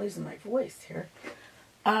 boy, I'm losing my voice here.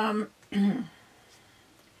 Some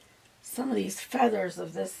of these feathers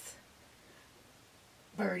of this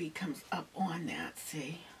birdie comes up on that,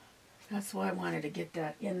 see? That's why I wanted to get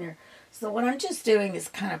that in there. So what I'm just doing is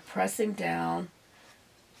kind of pressing down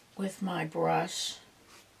with my brush,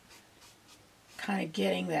 kind of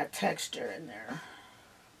getting that texture in there.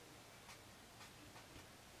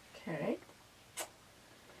 Okay.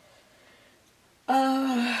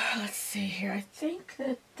 Let's see here. I think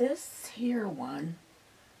that this here one,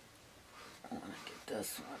 I want to get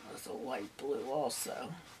this one as a light blue also.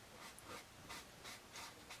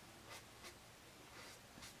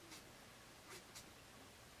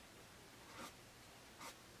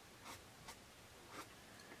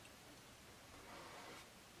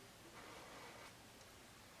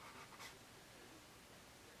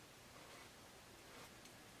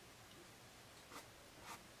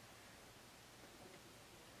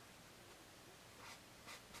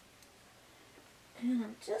 And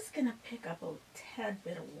I'm just going to pick up a tad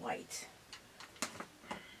bit of white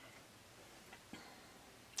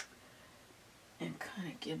and kind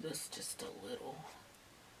of give this just a little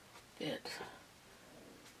bit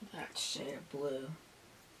of that shade of blue.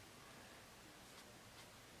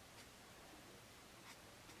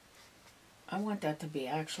 I want that to be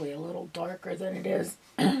actually a little darker than it is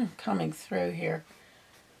coming through here.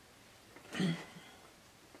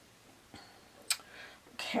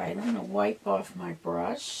 Okay, I'm going to wipe off my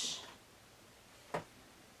brush.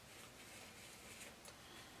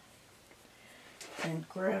 And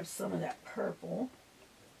grab some of that purple.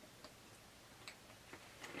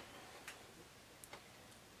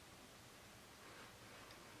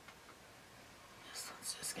 This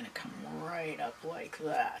one's just going to come right up like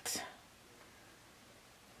that.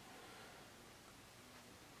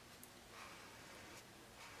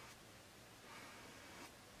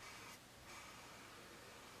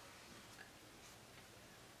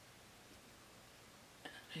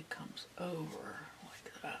 It comes over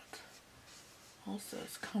like that. Also,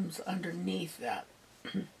 it comes underneath that.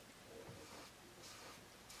 And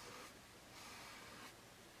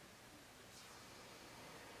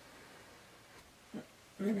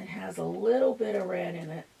it has a little bit of red in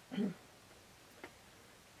it.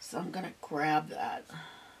 So I'm going to grab that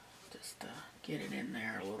just to get it in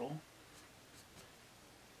there a little.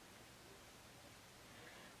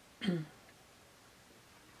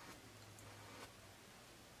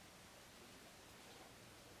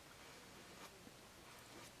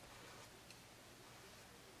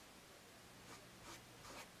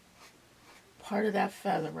 Part of that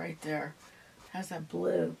feather right there has that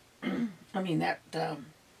blue, I mean that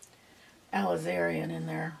alizarin in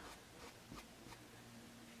there.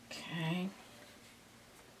 Okay.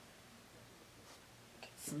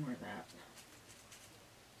 Get some more of that.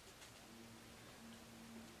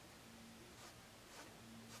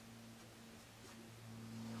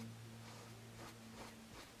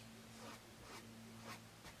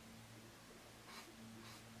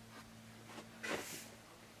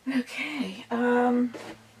 Okay,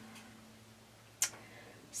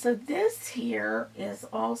 so this here is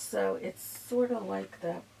also, it's sort of like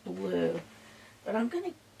that blue, but I'm going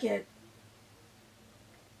to get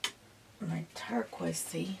my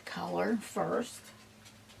turquoisey color first.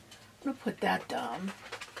 I'm going to put that down.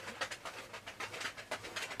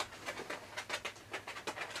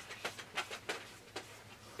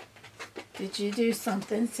 Did you do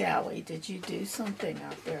something, Sally? Did you do something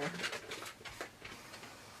out there?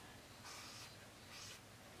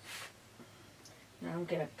 Now I'm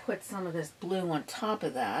going to put some of this blue on top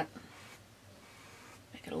of that.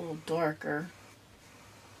 Make it a little darker.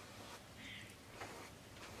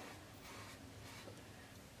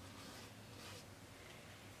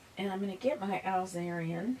 And I'm going to get my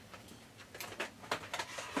Alzarian.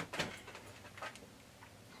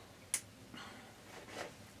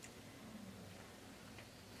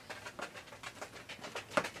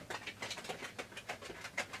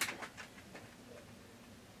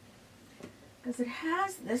 Because it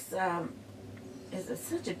has this, it's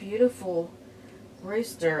such a beautiful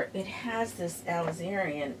Rooster. It has this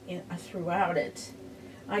Alzarian throughout it.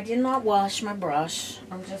 I did not wash my brush.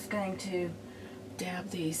 I'm just going to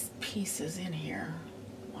dab these pieces in here.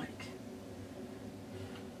 Like,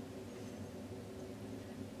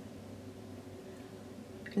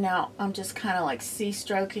 now I'm just kind of like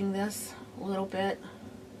stroking this a little bit.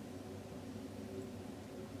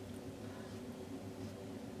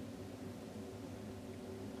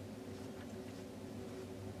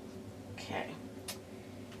 Okay,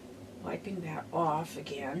 wiping that off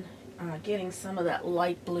again, getting some of that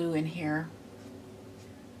light blue in here.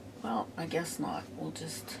 Well, I guess not. We'll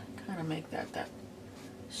just kind of make that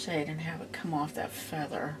shade and have it come off that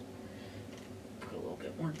feather. Put a little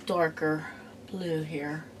bit more darker blue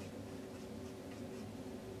here.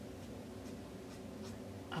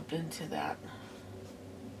 Up into that.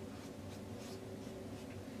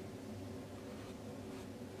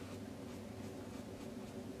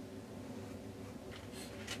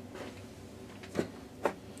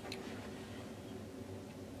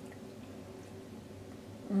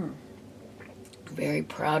 Very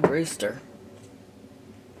proud Rooster.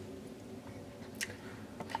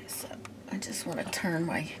 Okay, so I just want to turn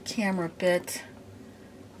my camera a bit.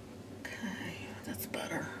 Okay, that's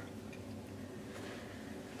better.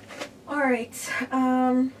 Alright,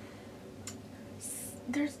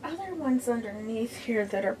 there's other ones underneath here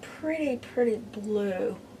that are pretty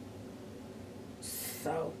blue.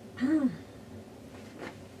 So,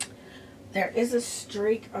 there is a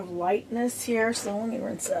streak of lightness here, so let me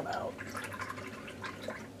rinse that out.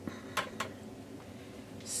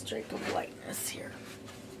 Streak of lightness here.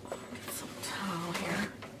 Get some towel here.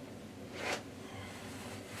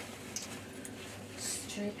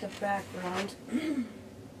 Streak of background.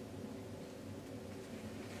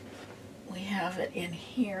 We have it in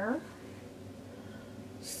here.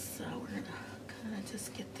 So we're going to kind of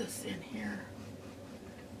just get this in here.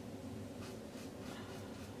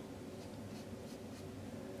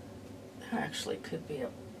 That actually could be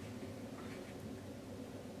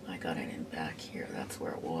I got it in back here. That's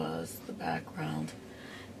where it was, the background.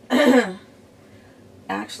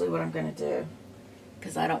 Actually, what I'm going to do,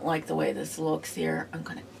 because I don't like the way this looks here, I'm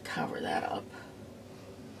going to cover that up.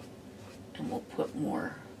 And we'll put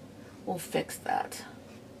more, we'll fix that.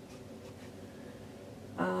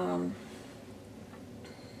 I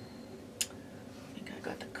think I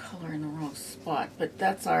got the color in the wrong spot, but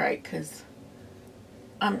that's alright, because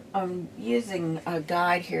I'm using a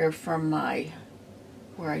guide here from my,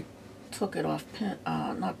 where I took it off,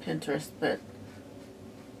 not Pinterest, but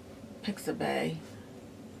Pixabay.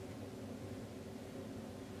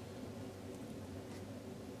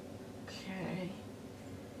 Okay.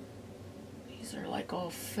 These are like all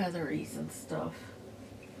featheries and stuff.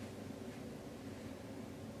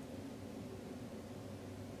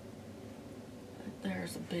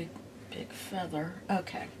 There's a big feather.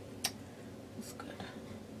 Okay. That's good.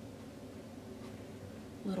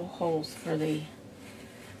 Little holes for the...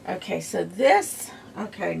 Okay, so this,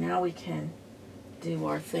 okay, now we can do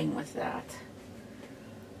our thing with that.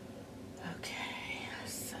 Okay,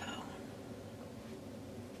 so.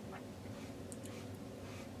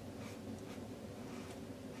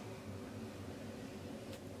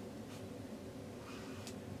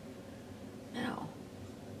 Now.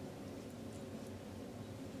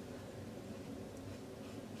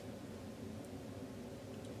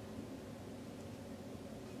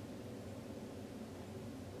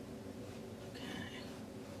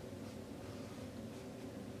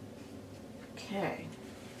 Okay,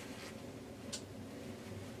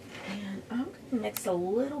 and I'm going to mix a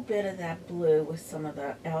little bit of that blue with some of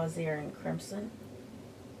the alizarin crimson.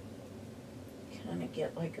 Kind of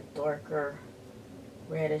get like a darker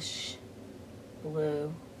reddish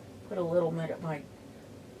blue. Put a little bit of my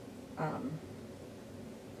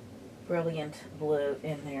brilliant blue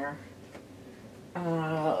in there.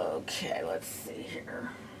 Okay, let's see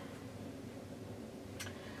here.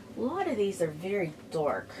 A lot of these are very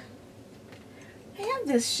dark. I have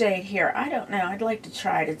this shade here. I don't know. I'd like to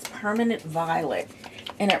try it. It's Permanent Violet.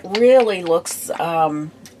 And it really looks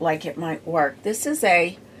like it might work. This is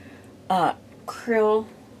a krill,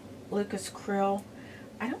 Lucas Krill.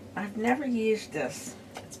 I've never used this.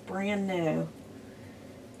 It's brand new.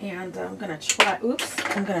 And I'm going to try,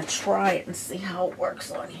 I'm going to try it and see how it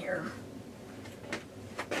works on here.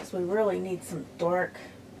 Because we really need some dark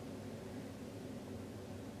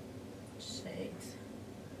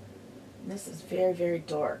This is very, very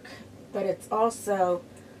dark, but it's also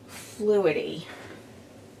fluidy.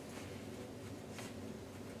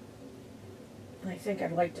 And I think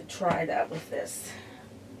I'd like to try that with this.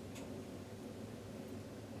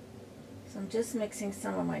 So I'm just mixing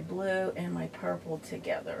some of my blue and my purple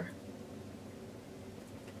together.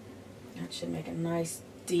 That should make a nice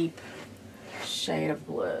deep shade of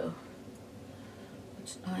blue,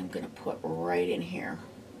 which I'm going to put right in here.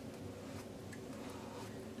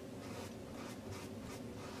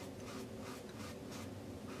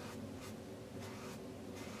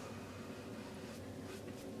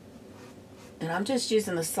 And I'm just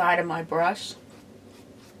using the side of my brush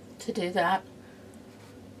to do that.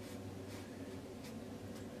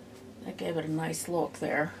 That gave it a nice look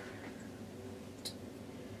there.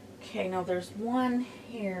 Okay, now there's one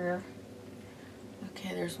here.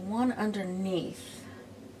 Okay, there's one underneath,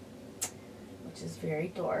 which is very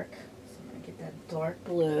dark. So I'm going to get that dark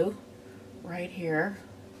blue right here.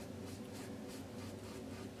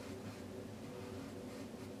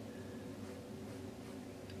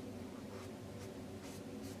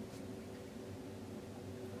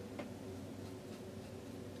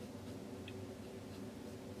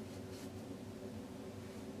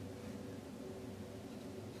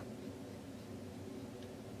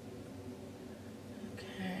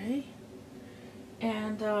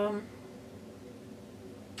 And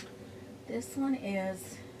this one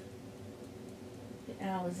is the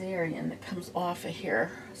alizarin that comes off of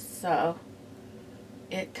here. So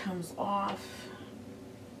it comes off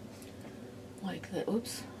like the,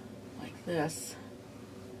 oops, like this.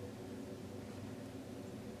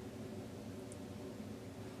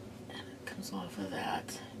 And it comes off of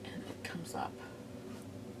that and it comes up.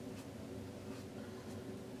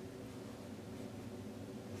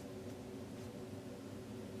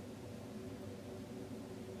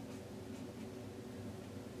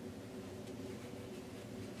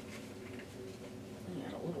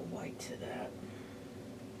 To that.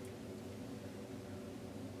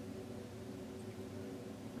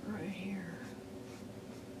 Right here.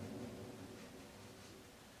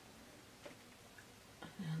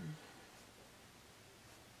 And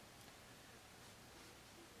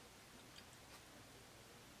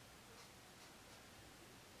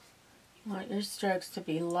you want your strokes to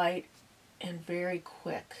be light and very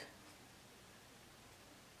quick.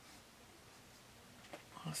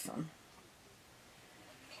 Awesome.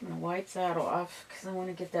 I'm going to wipe that off because I want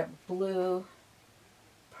to get that blue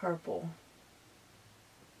purple.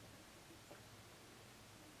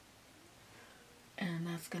 And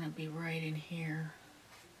that's going to be right in here.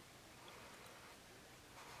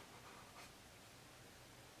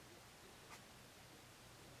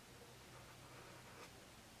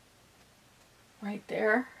 Right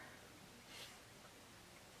there.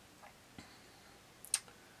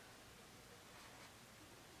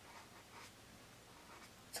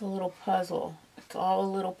 It's a little puzzle. It's all a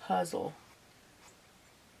little puzzle.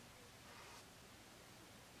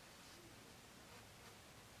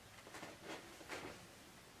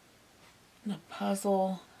 And the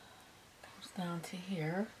puzzle comes down to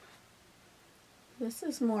here. This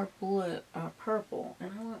is more blue, purple,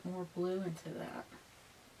 and I want more blue into that.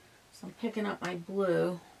 So I'm picking up my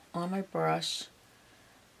blue on my brush.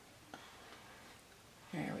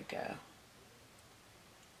 There we go.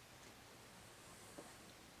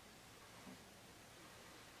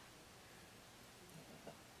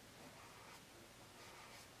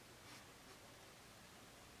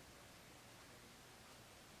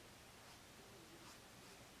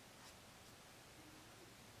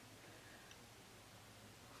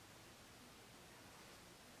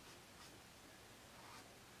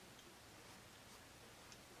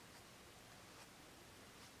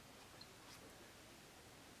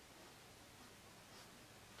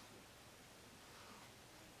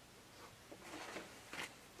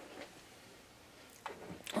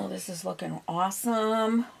 Oh, this is looking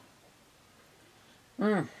awesome.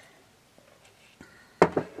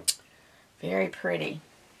 Very pretty.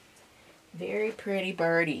 Very pretty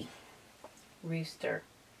birdie. Rooster.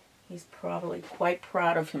 He's probably quite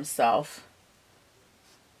proud of himself.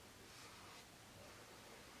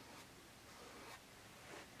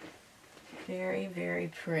 Very, very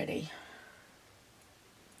pretty.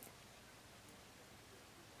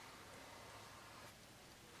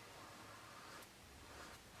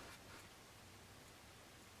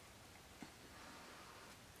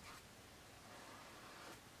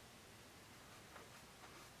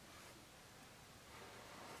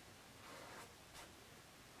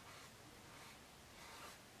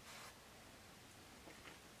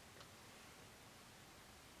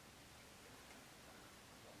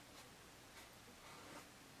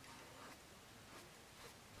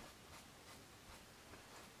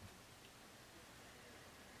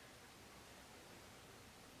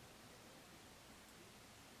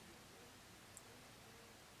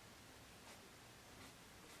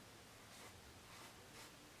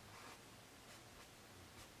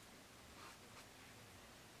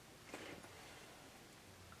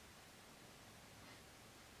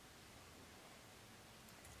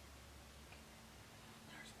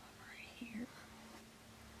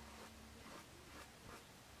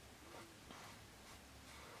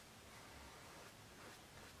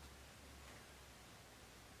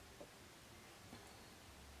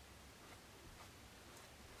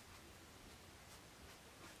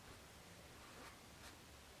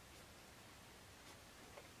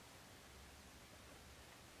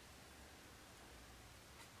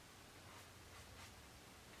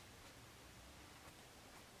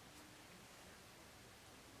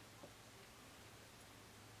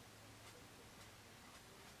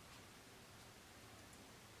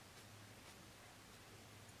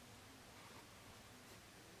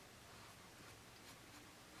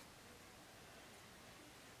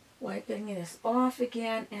 wiping this off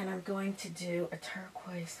again, and I'm going to do a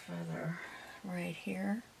turquoise feather right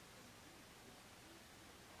here.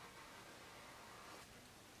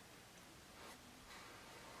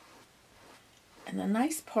 And the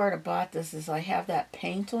nice part about this is I have that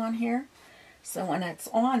paint on here, so when it's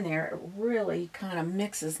on there, it really kind of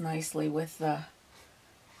mixes nicely with the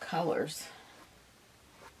colors.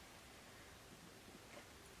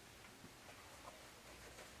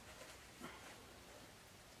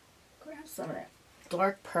 Grab some of that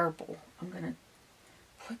dark purple. I'm going to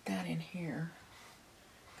put that in here,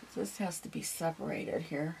 because this has to be separated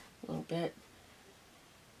here a little bit.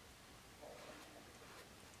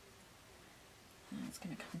 And it's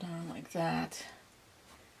going to come down like that.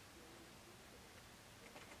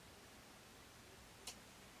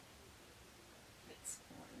 It's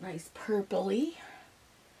nice purpley.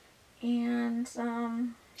 And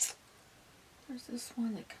there's this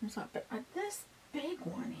one that comes up, but this big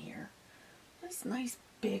one here, this nice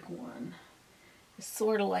big one, is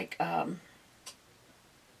sort of like a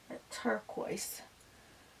turquoise.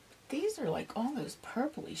 These are like all those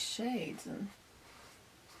purpley shades, and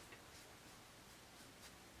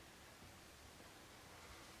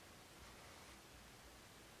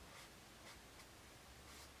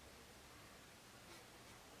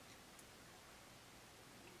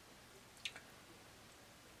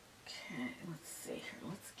let's see here.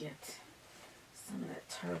 Let's get some of that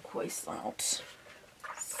turquoise out.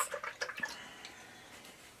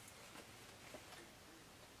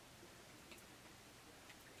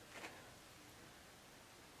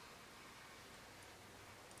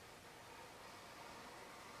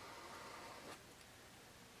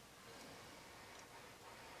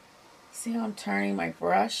 See how I'm turning my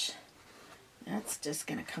brush? That's just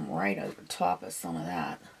going to come right over top of some of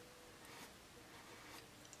that.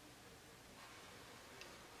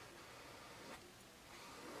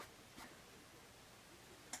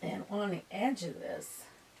 And on the edge of this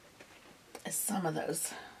is some of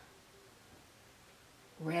those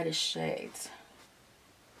reddish shades.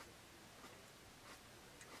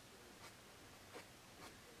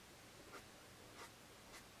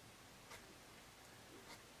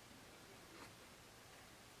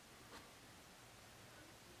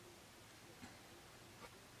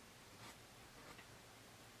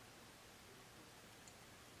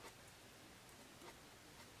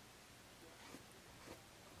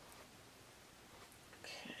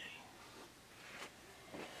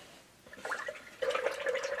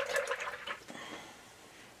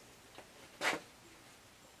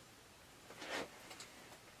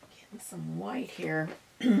 Some white here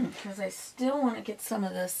because I still want to get some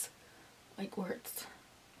of this like where it's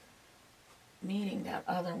meeting that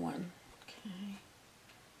other one. Okay,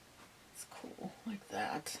 it's cool like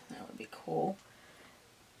that. That would be cool.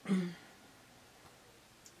 And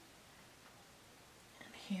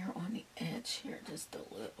here on the edge here, just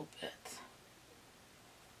a little bit.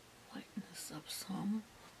 Lighten this up some.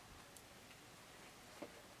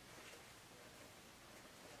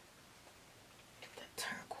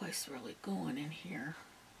 Turquoise really going in here.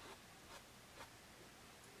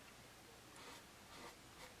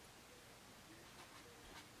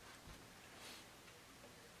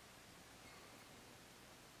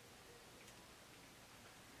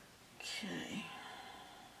 Okay.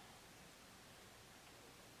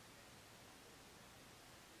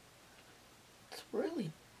 It's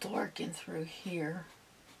really dark in through here.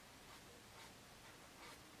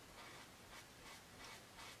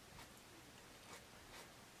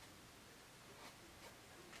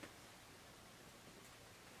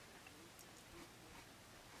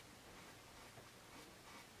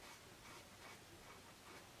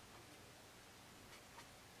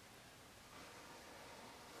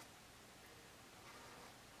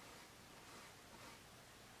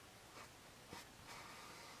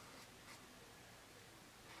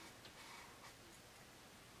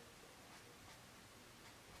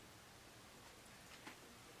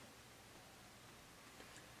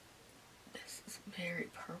 It's very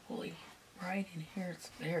purpley. Right in here, it's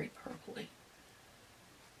very purpley.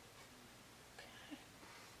 Okay.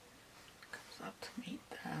 Comes up to meet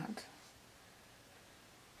that.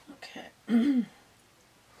 Okay.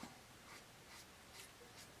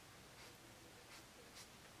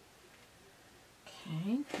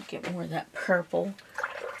 Okay, get more of that purple.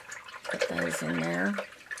 Put those in there.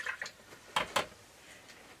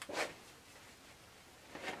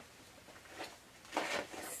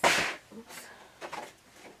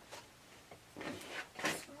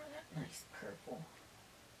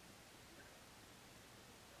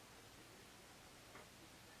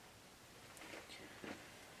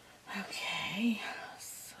 Okay,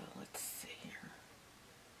 so let's see here.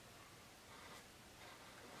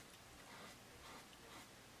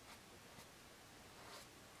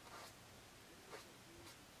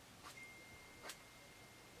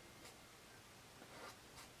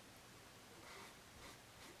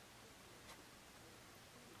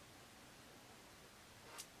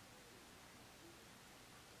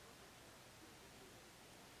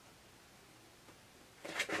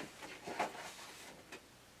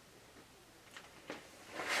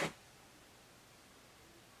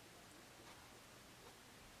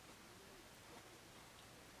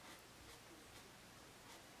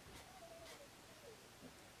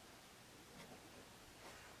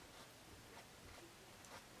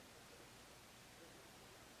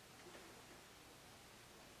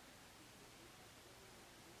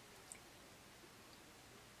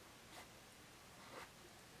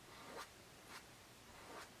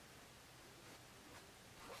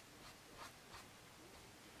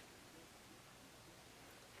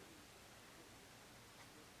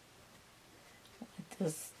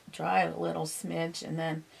 this dry a little smidge, and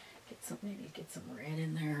then maybe get some red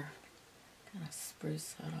in there. Kind of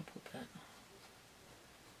spruce that up a bit.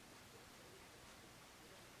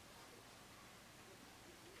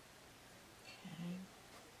 Okay.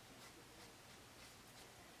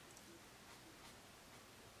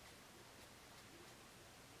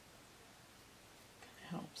 Kind of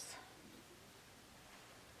helps.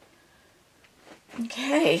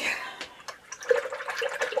 Okay.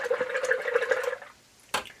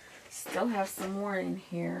 Still have some more in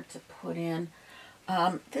here to put in.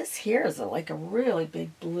 This here is like a really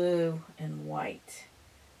big blue and white.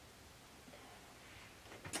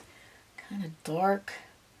 Kind of dark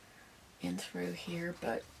in through here,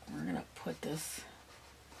 but we're going to put this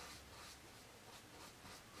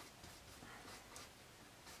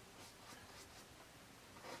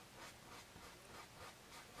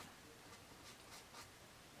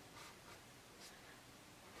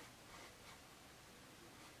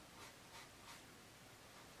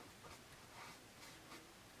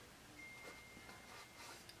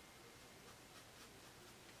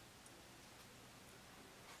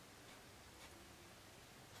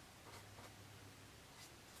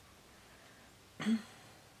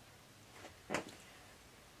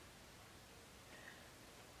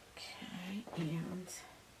and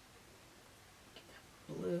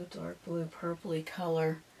blue, dark blue, purpley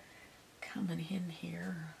color coming in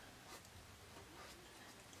here.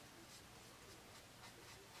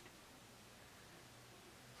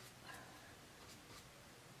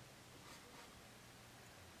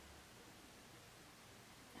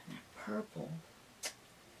 And that purple, let's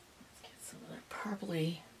get some of that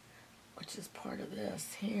purpley, which is part of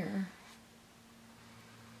this here.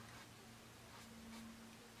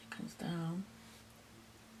 It comes down.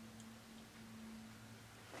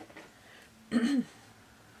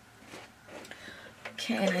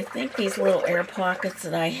 Okay, and I think these little air pockets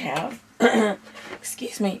that I have,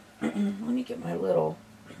 excuse me, let me get my little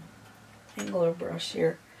angler brush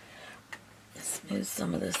here. Smooth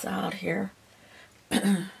some of this out here.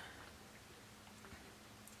 Yep.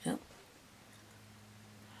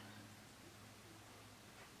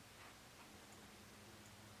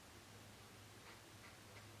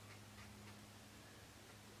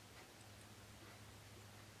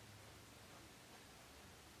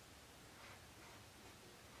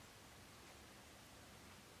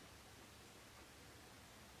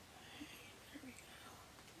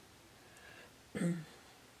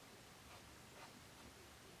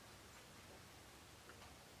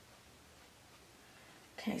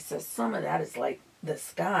 Okay, so some of that is like the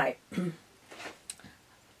sky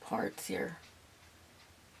parts here.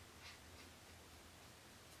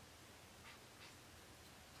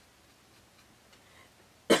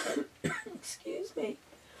 Excuse me.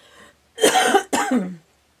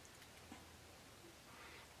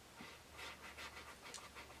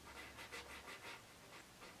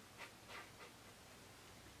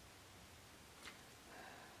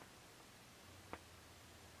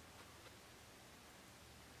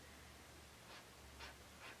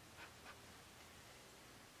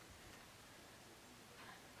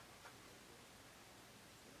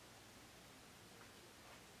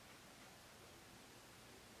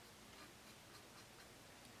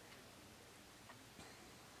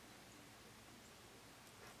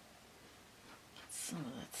 Some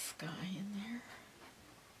of that sky in there.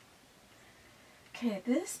 Okay,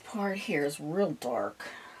 this part here is real dark,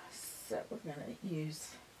 so we're going to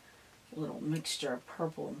use a little mixture of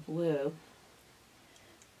purple and blue.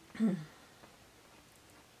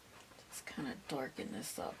 Just kind of darken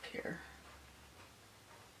this up here.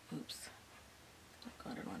 Oops, I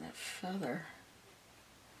got it on that feather.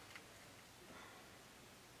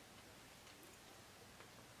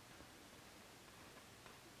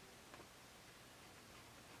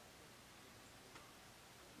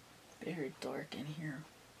 Very dark in here.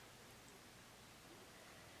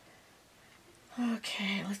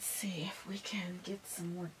 Okay, let's see if we can get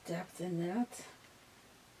some more depth in that.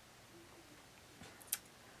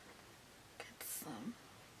 Get some.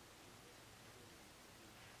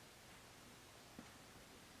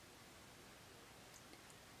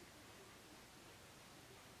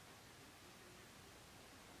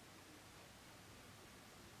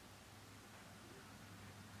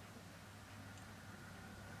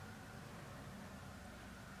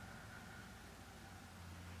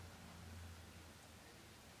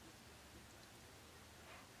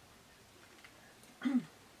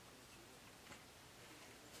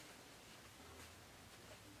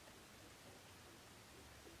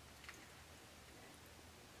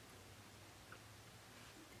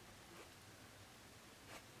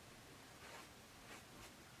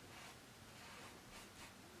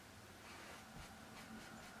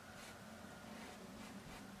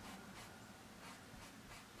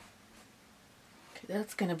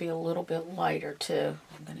 that's going to be a little bit lighter too.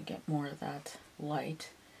 I'm going to get more of that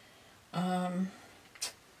light.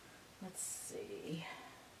 Let's see.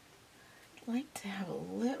 I'd like to have a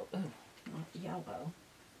little, oh, not yellow.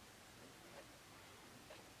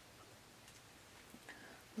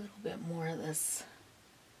 A little bit more of this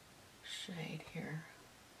shade here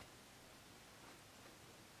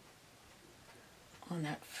on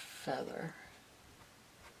that feather.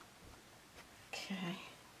 Okay.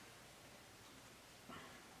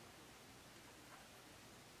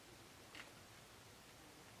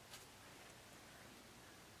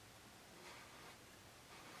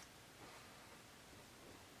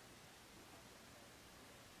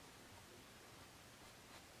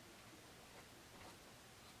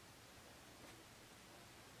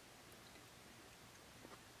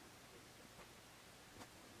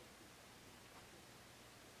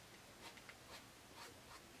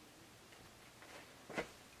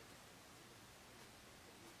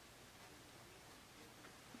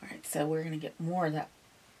 So we're going to get more of that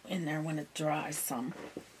in there when it dries some.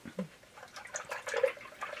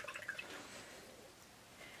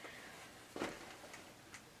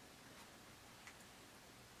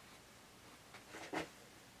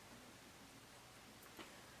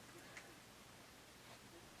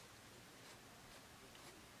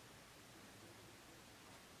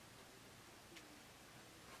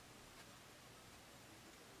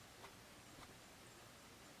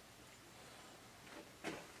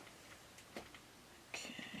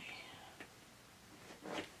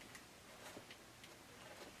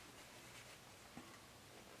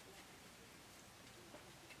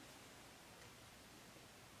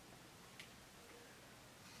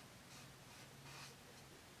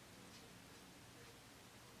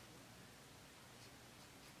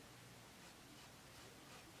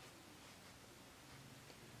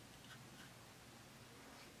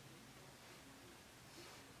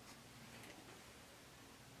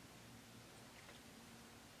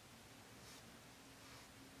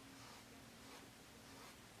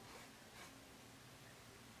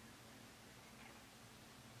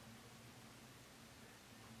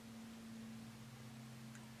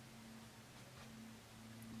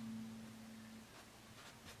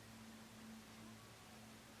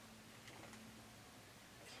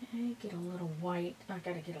 Okay, get a little white. I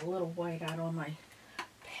gotta get a little white out on my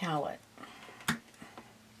palette.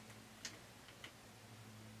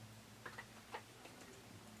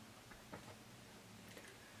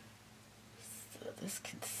 So this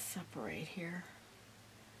can separate here.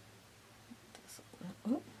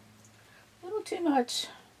 Ooh, a little too much.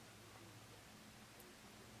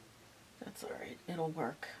 That's alright, it'll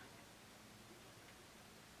work.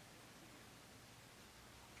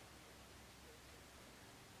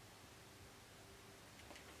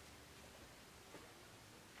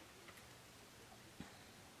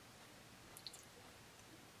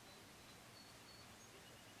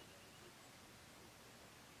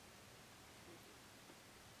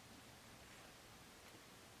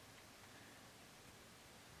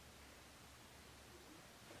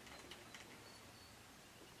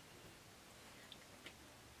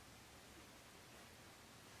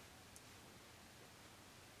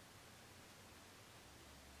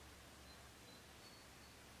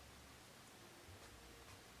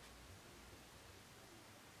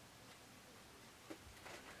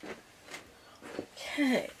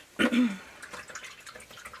 Okay. This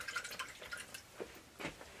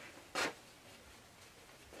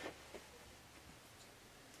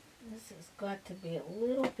has got to be a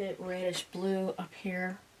little bit reddish blue up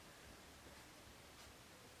here.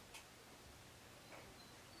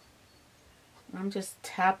 I'm just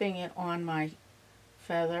tapping it on my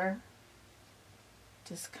feather,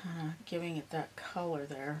 just kind of giving it that color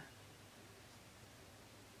there.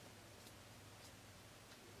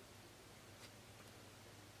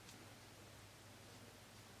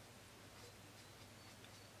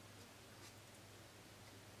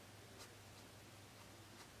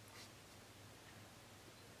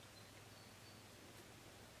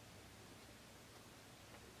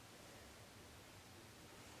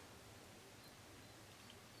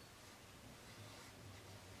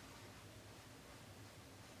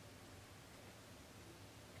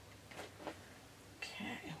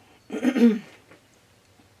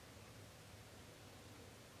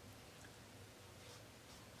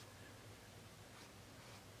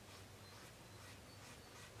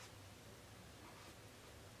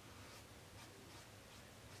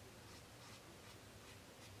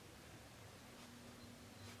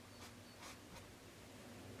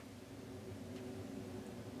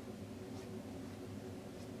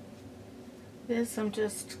 This I'm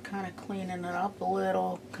just kind of cleaning it up a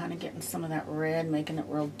little, kind of getting some of that red, making it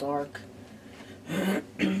real dark.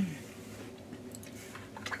 I'm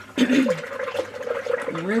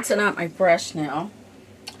rinsing out my brush now.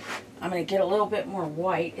 I'm going to get a little bit more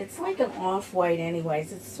white. It's like an off-white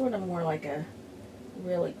anyways. It's sort of more like a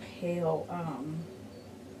really pale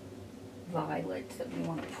violet that we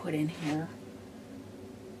want to put in here.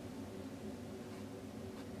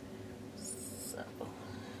 So,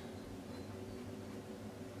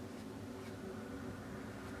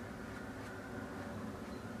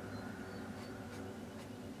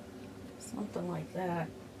 something like that.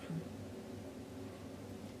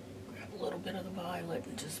 Grab a little bit of the violet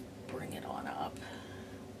and just bring it on up.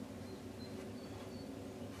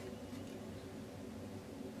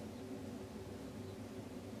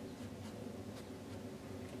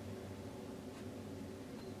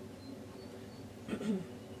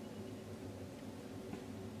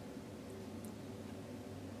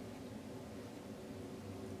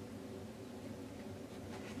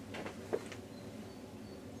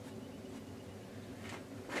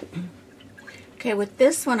 Okay, with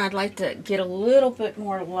this one, I'd like to get a little bit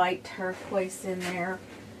more light turquoise in there.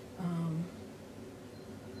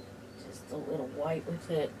 Just a little white with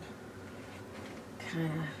it. Kind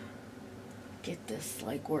of get this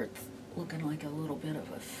like where it's looking like a little bit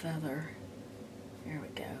of a feather. There we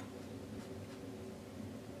go.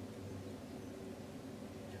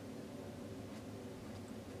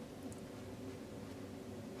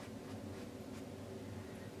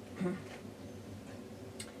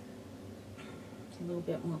 A little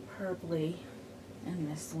bit more purpley in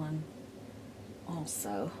this one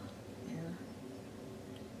also. Yeah.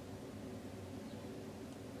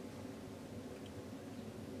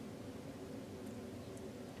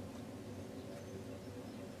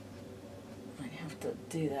 Might have to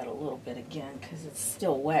do that a little bit again because it's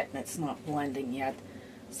still wet and it's not blending yet.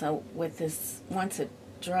 So with this, once it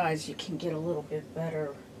dries, you can get a little bit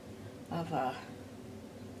better of a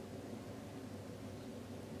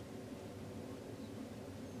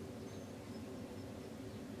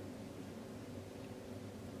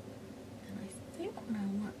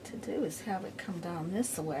do is have it come down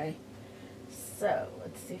this way. So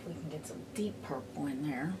let's see if we can get some deep purple in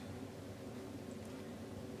there.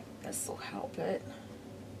 This will help it.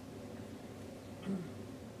 And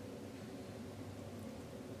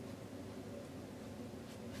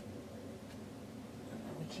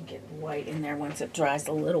then we can get white in there once it dries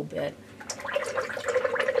a little bit.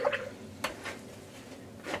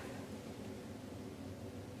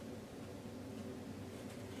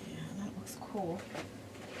 Yeah, that looks cool.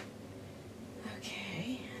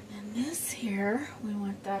 Here, we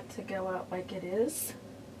want that to go out like it is.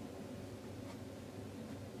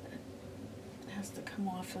 It has to come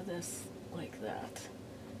off of this like that.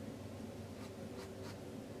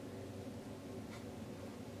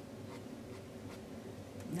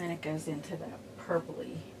 And then it goes into that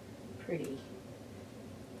purpley, pretty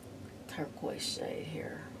turquoise shade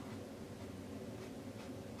here.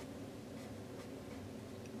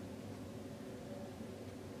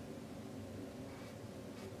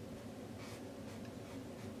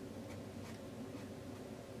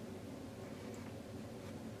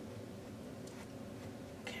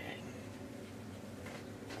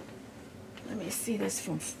 See this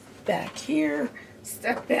from back here.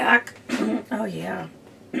 Step back. Oh yeah.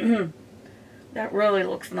 That really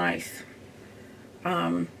looks nice.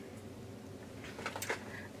 If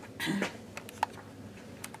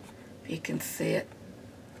you can see it.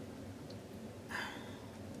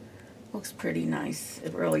 Looks pretty nice.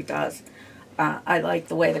 It really does. I like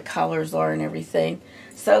the way the colors are and everything.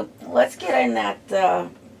 So let's get in that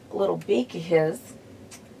little beak of his.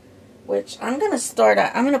 Which I'm going to start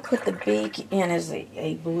out, I'm going to put the beak in as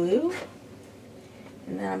a blue.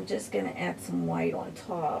 And then I'm just going to add some white on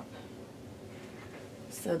top.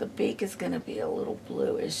 So the beak is going to be a little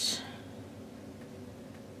bluish.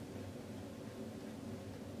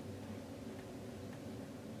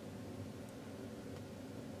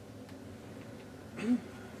 And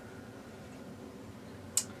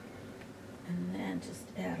then just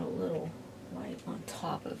add a little white on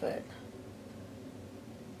top of it.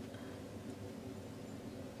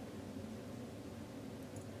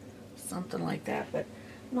 Something like that, but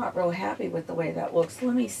I'm not real happy with the way that looks.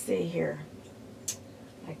 Let me see here.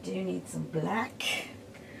 I do need some black,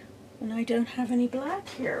 and I don't have any black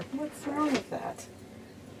here. What's wrong with that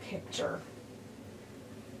picture?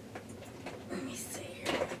 Let me see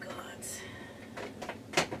here what I got.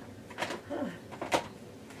 Huh.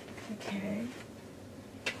 Okay.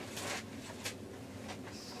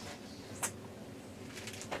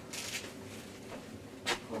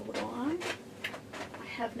 Hold on.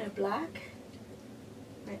 black.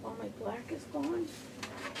 All my black is gone.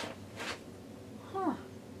 Huh.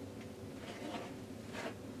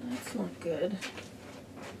 That's not good.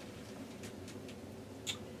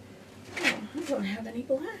 Oh, I don't have any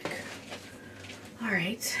black.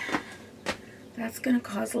 Alright. That's going to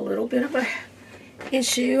cause a little bit of a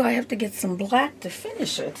issue. I have to get some black to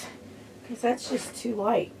finish it. Because that's just too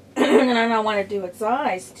light. And I want to do its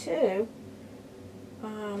eyes too.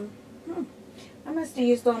 I must have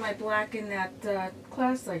used all my black in that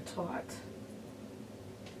class I taught.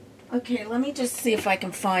 Okay, let me just see if I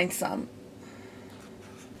can find some.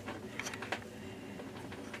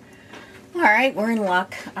 Alright, we're in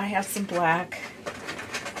luck. I have some black.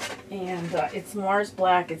 And it's Mars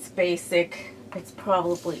Black. It's basic. It's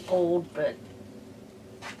probably old, but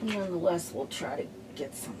nonetheless, we'll try to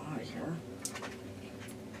get some out of here.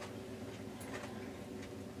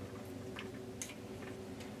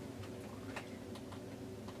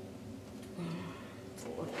 It's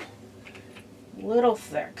a little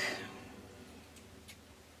thick.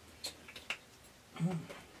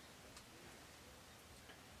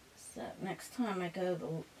 So next time I go to the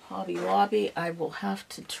Hobby Lobby, I will have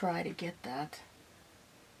to try to get that.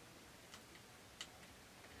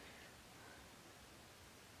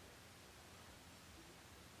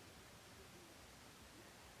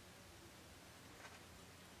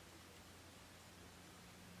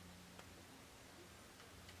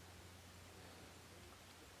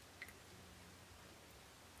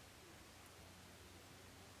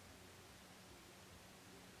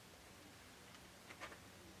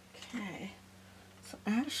 Okay, so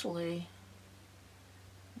actually,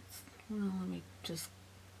 well, let me just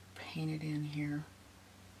paint it in here.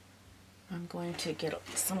 I'm going to get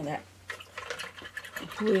some of that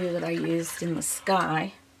blue that I used in the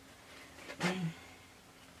sky.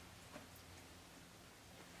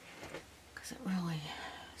 Because it really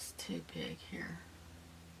is too big here.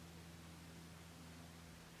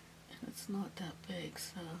 And it's not that big,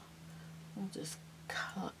 so we'll just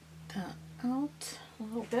cut that out a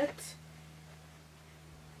little bit.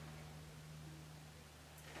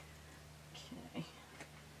 Okay,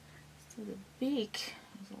 so the beak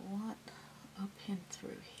is a lot up in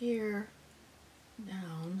through here,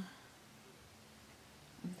 down,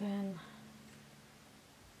 and then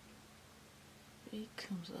the beak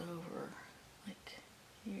comes over like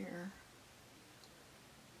here.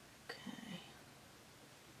 Okay.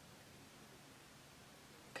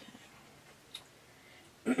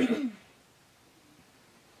 Okay.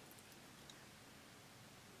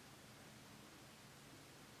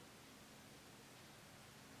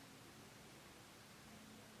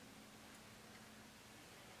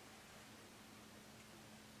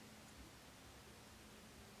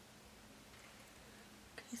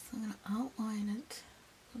 So I'm going to outline it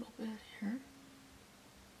a little bit here,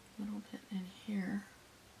 a little bit in here.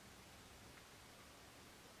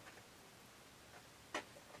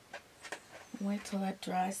 Wait till that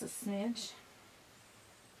dries a smidge.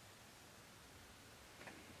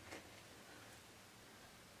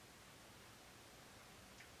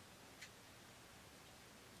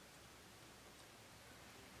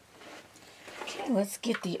 Okay, let's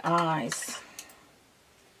get the eyes.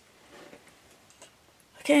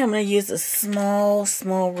 Okay, I'm going to use a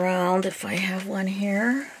small round if I have one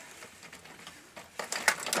here.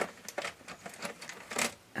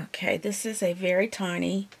 Okay, this is a very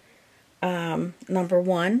tiny number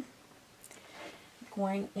 1.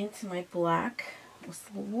 Going into my black with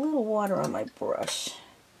a little water on my brush.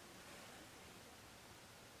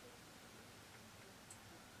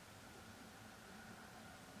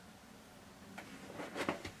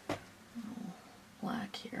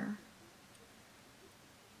 Black here.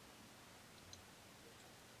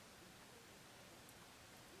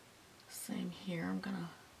 Same here. I'm gonna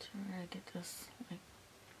try to get this like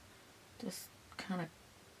just kind of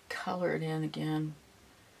colored in again.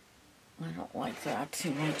 I don't like that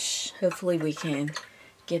too much. Hopefully we can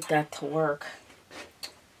get that to work.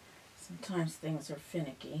 Sometimes things are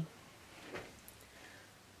finicky.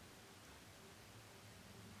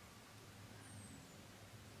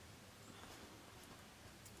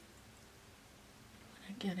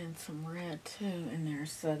 I get in some red too in there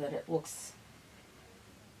so that it looks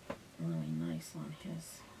really nice on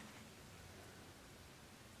his.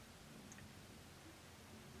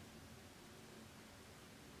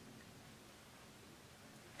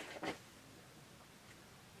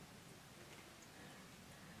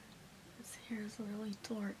 This hair is really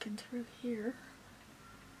dark and through here.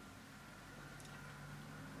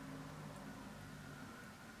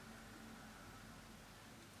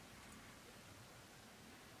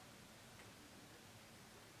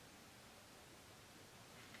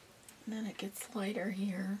 then it gets lighter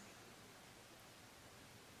here.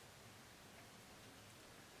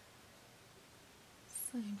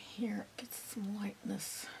 Same here, it gets some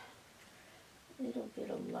lightness. A little bit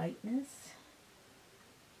of lightness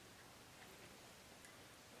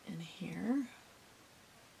in here.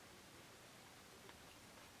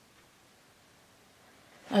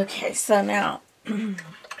 Okay, so now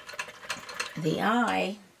the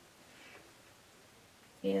eye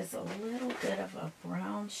is a little bit of a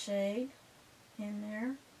brown shade in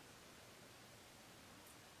there.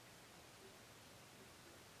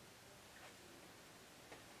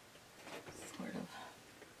 Sort of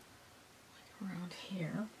like around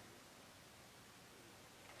here.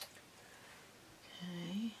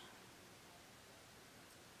 Okay.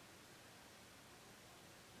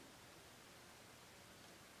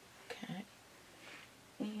 Okay.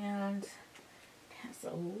 And it has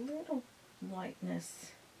a little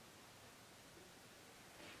lightness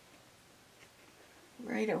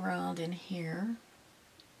right around in here.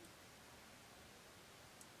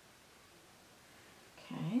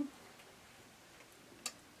 Okay.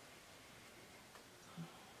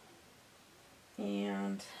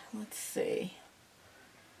 And let's see,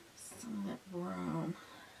 some of that brown,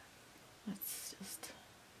 let's just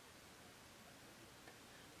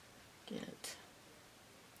get it.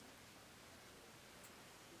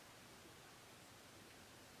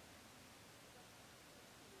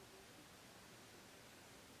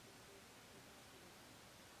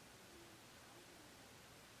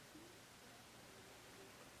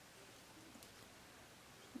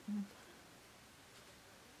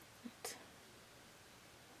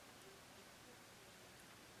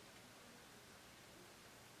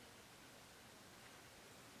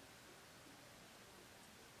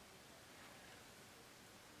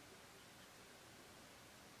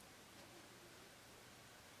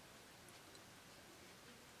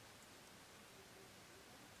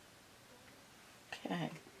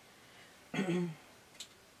 Okay.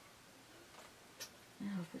 Now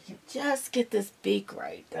if we could just get this beak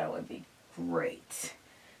right, that would be great.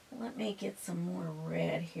 Let me get some more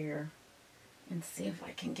red here and see if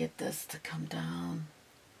I can get this to come down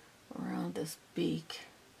around this beak.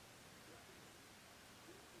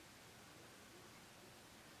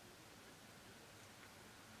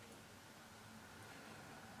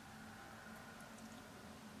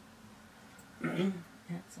 Add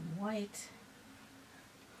some white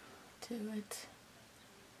to it.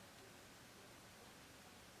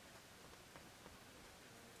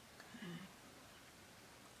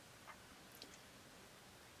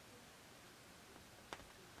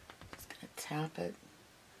 Just gonna tap it.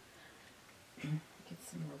 Get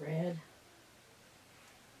some red.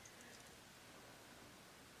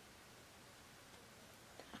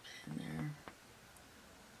 Tap it in there.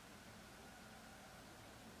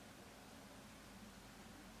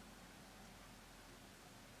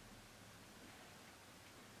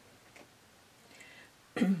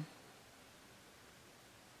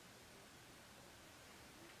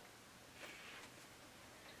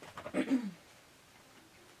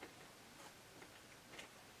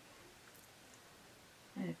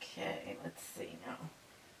 Okay, let's see now.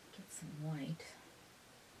 Get some white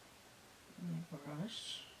on the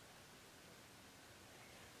brush.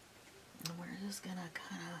 And we're just gonna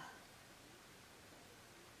kind of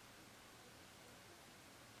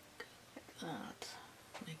go like that.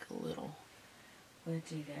 Make a little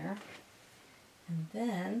wedgie there. And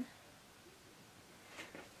then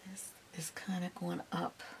this is kind of going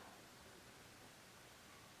up.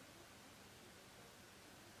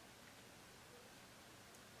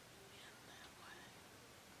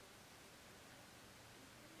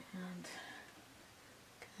 And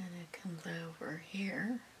kind of comes over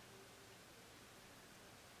here.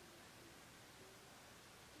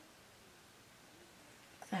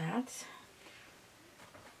 That.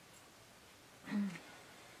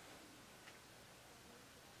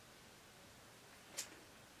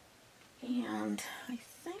 And I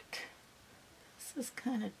think this is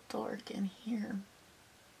kind of dark in here.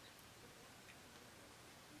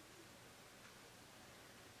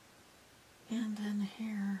 And then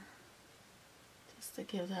here, just to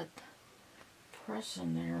give that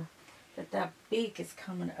impression there, that beak is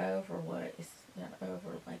coming over. What is that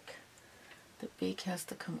over? Like the beak has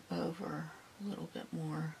to come over a little bit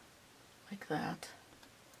more, like that.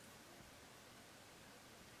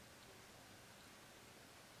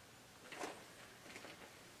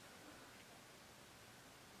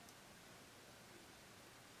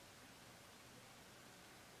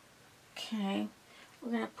 Okay.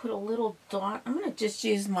 We're going to put a little dot. I'm going to just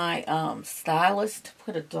use my stylus to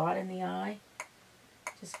put a dot in the eye.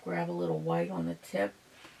 Just grab a little white on the tip.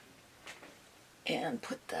 and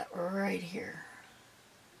put that right here.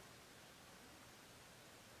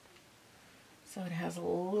 So it has a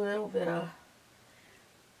little bit of,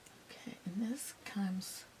 okay, and this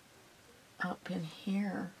comes up in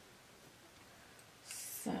here.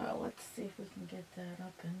 So let's see if we can get that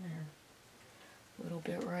up in there. A little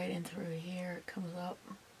bit right in through here, it comes up.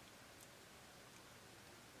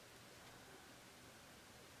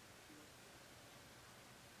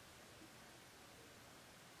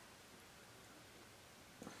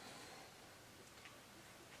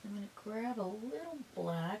 I'm going to grab a little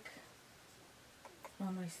black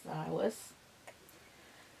on my stylus,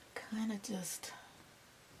 kind of just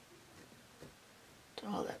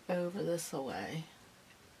draw that over this away.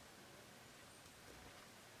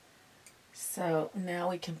 So now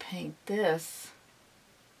we can paint this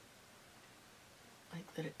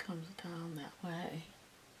like that, it comes down that way.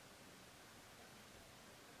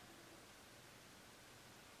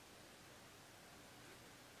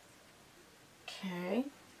 Okay.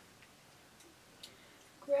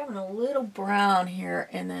 Grabbing a little brown here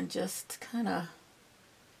and then just kind of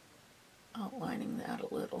outlining that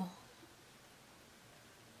a little.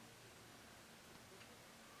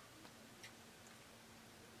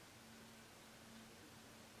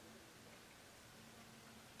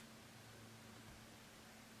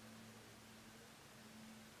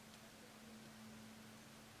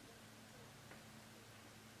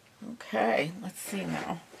 Okay, let's see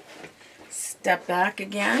now. Step back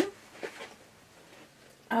again.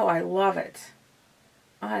 Oh, I love it.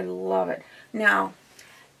 I love it. Now,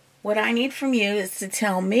 what I need from you is to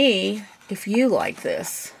tell me if you like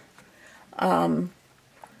this.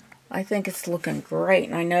 I think it's looking great,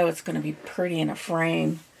 and I know it's going to be pretty in a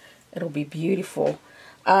frame. It'll be beautiful.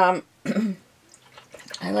 I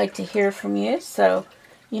like to hear from you, so,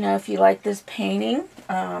 you know, if you like this painting,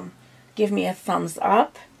 give me a thumbs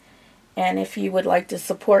up. And if you would like to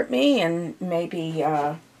support me, and maybe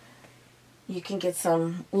you can get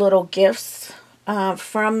some little gifts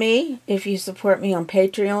from me if you support me on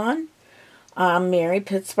Patreon. Mary,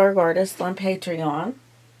 Pittsburgh Artist on Patreon.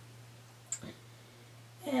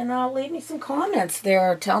 And leave me some comments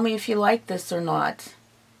there. Tell me if you like this or not.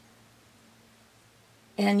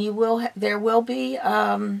 And you will, there will be,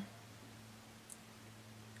 I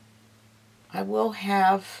will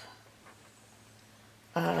have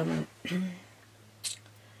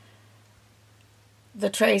the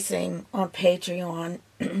tracing on Patreon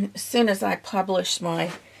as soon as I publish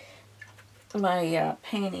my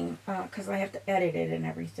painting, because I have to edit it and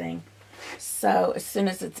everything. So as soon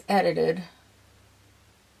as it's edited,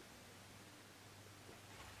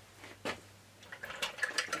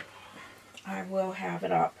 I will have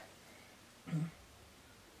it up.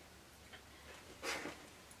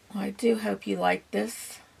 Well, I do hope you like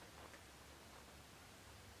this.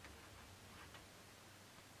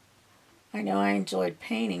 I know I enjoyed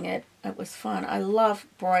painting it. It was fun. I love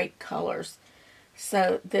bright colors.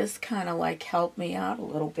 So this kind of like helped me out a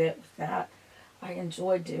little bit with that. I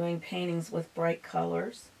enjoy doing paintings with bright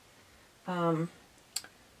colors.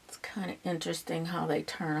 It's kind of interesting how they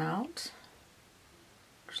turn out.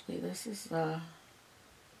 Actually, this is a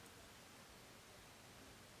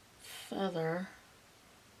feather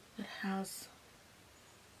that has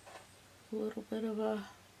a little bit of a,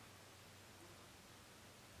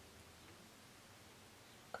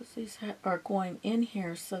 because these are going in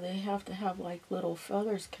here, so they have to have like little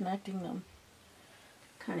feathers connecting them.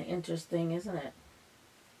 Kind of interesting, isn't it?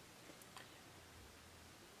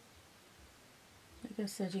 Like I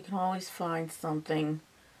said, you can always find something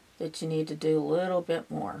that you need to do a little bit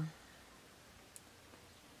more.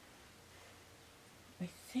 I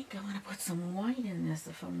think I'm going to put some white in this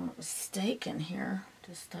if I'm not mistaken here.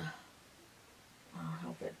 Just to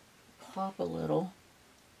help it pop a little.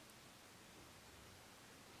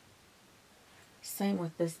 Same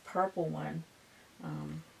with this purple one.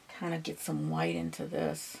 Kind of get some white into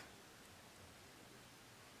this.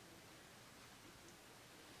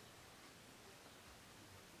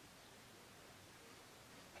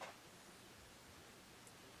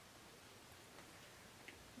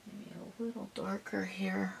 Maybe a little darker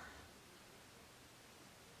here.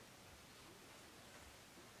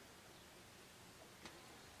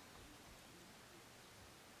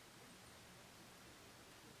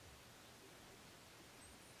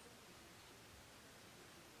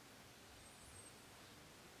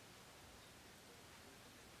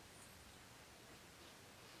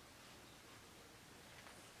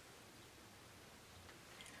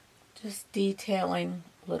 Just detailing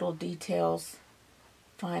little details,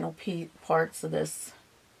 final parts of this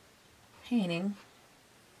painting.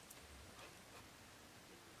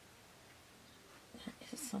 There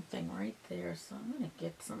is something right there, so I'm going to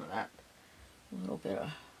get some of that little bit of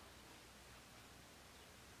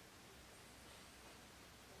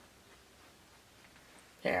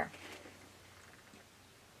there.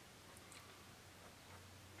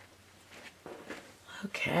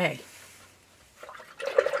 Okay.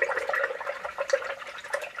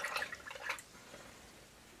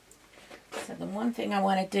 So the one thing I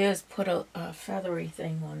want to do is put a feathery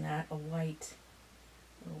thing on that, a white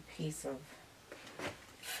little piece of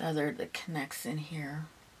feather that connects in here.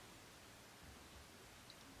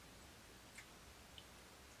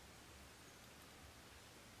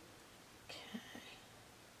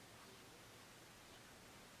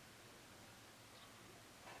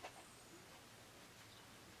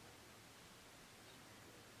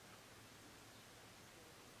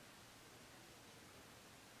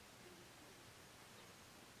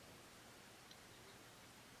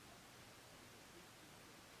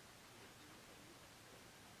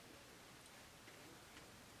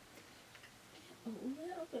 A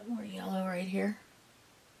little bit more yellow right here.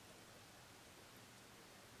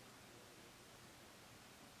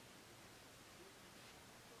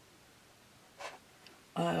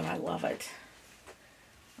 Oh, I love it.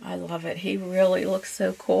 I love it. He really looks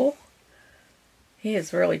so cool. He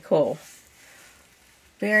is really cool.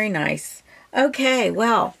 Very nice. Okay,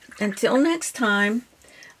 well, until next time,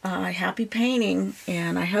 happy painting,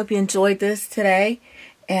 and I hope you enjoyed this today,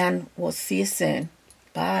 and we'll see you soon.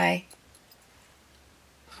 Bye.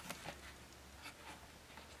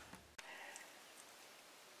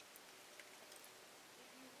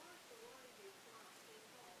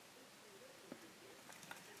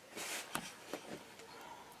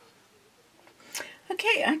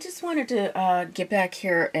 Okay, I just wanted to get back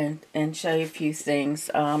here and show you a few things.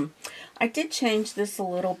 I did change this a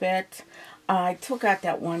little bit. I took out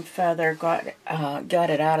that one feather, got it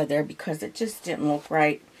out of there because it just didn't look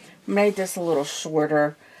right. Made this a little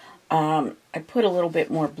shorter. I put a little bit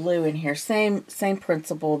more blue in here. Same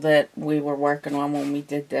principle that we were working on when we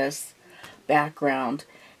did this background.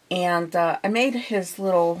 And I made his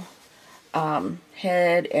little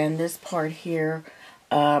head and this part here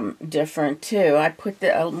different too. I put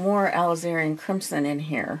the more alizarin crimson in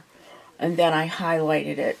here, and then I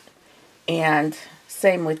highlighted it. And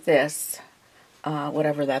same with this,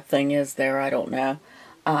 whatever that thing is there, I don't know.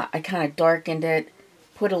 I kind of darkened it,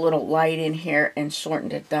 put a little light in here, and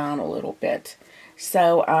shortened it down a little bit.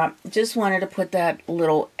 So just wanted to put that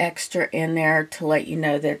little extra in there to let you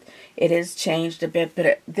know that it is changed a bit.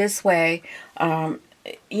 But this way,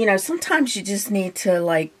 you know, sometimes you just need to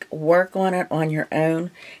like work on it on your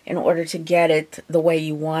own in order to get it the way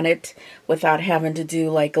you want it without having to do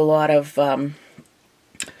like a lot of,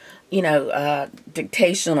 you know,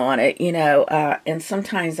 dictation on it, you know, and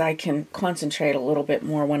sometimes I can concentrate a little bit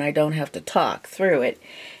more when I don't have to talk through it.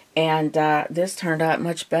 And this turned out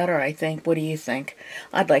much better, I think. What do you think?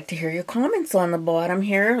 I'd like to hear your comments on the bottom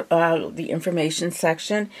here, the information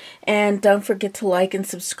section. And don't forget to like and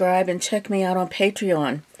subscribe and check me out on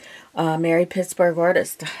Patreon. Mary Pittsburgh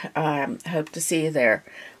Artist. Hope to see you there.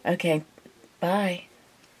 Okay, bye.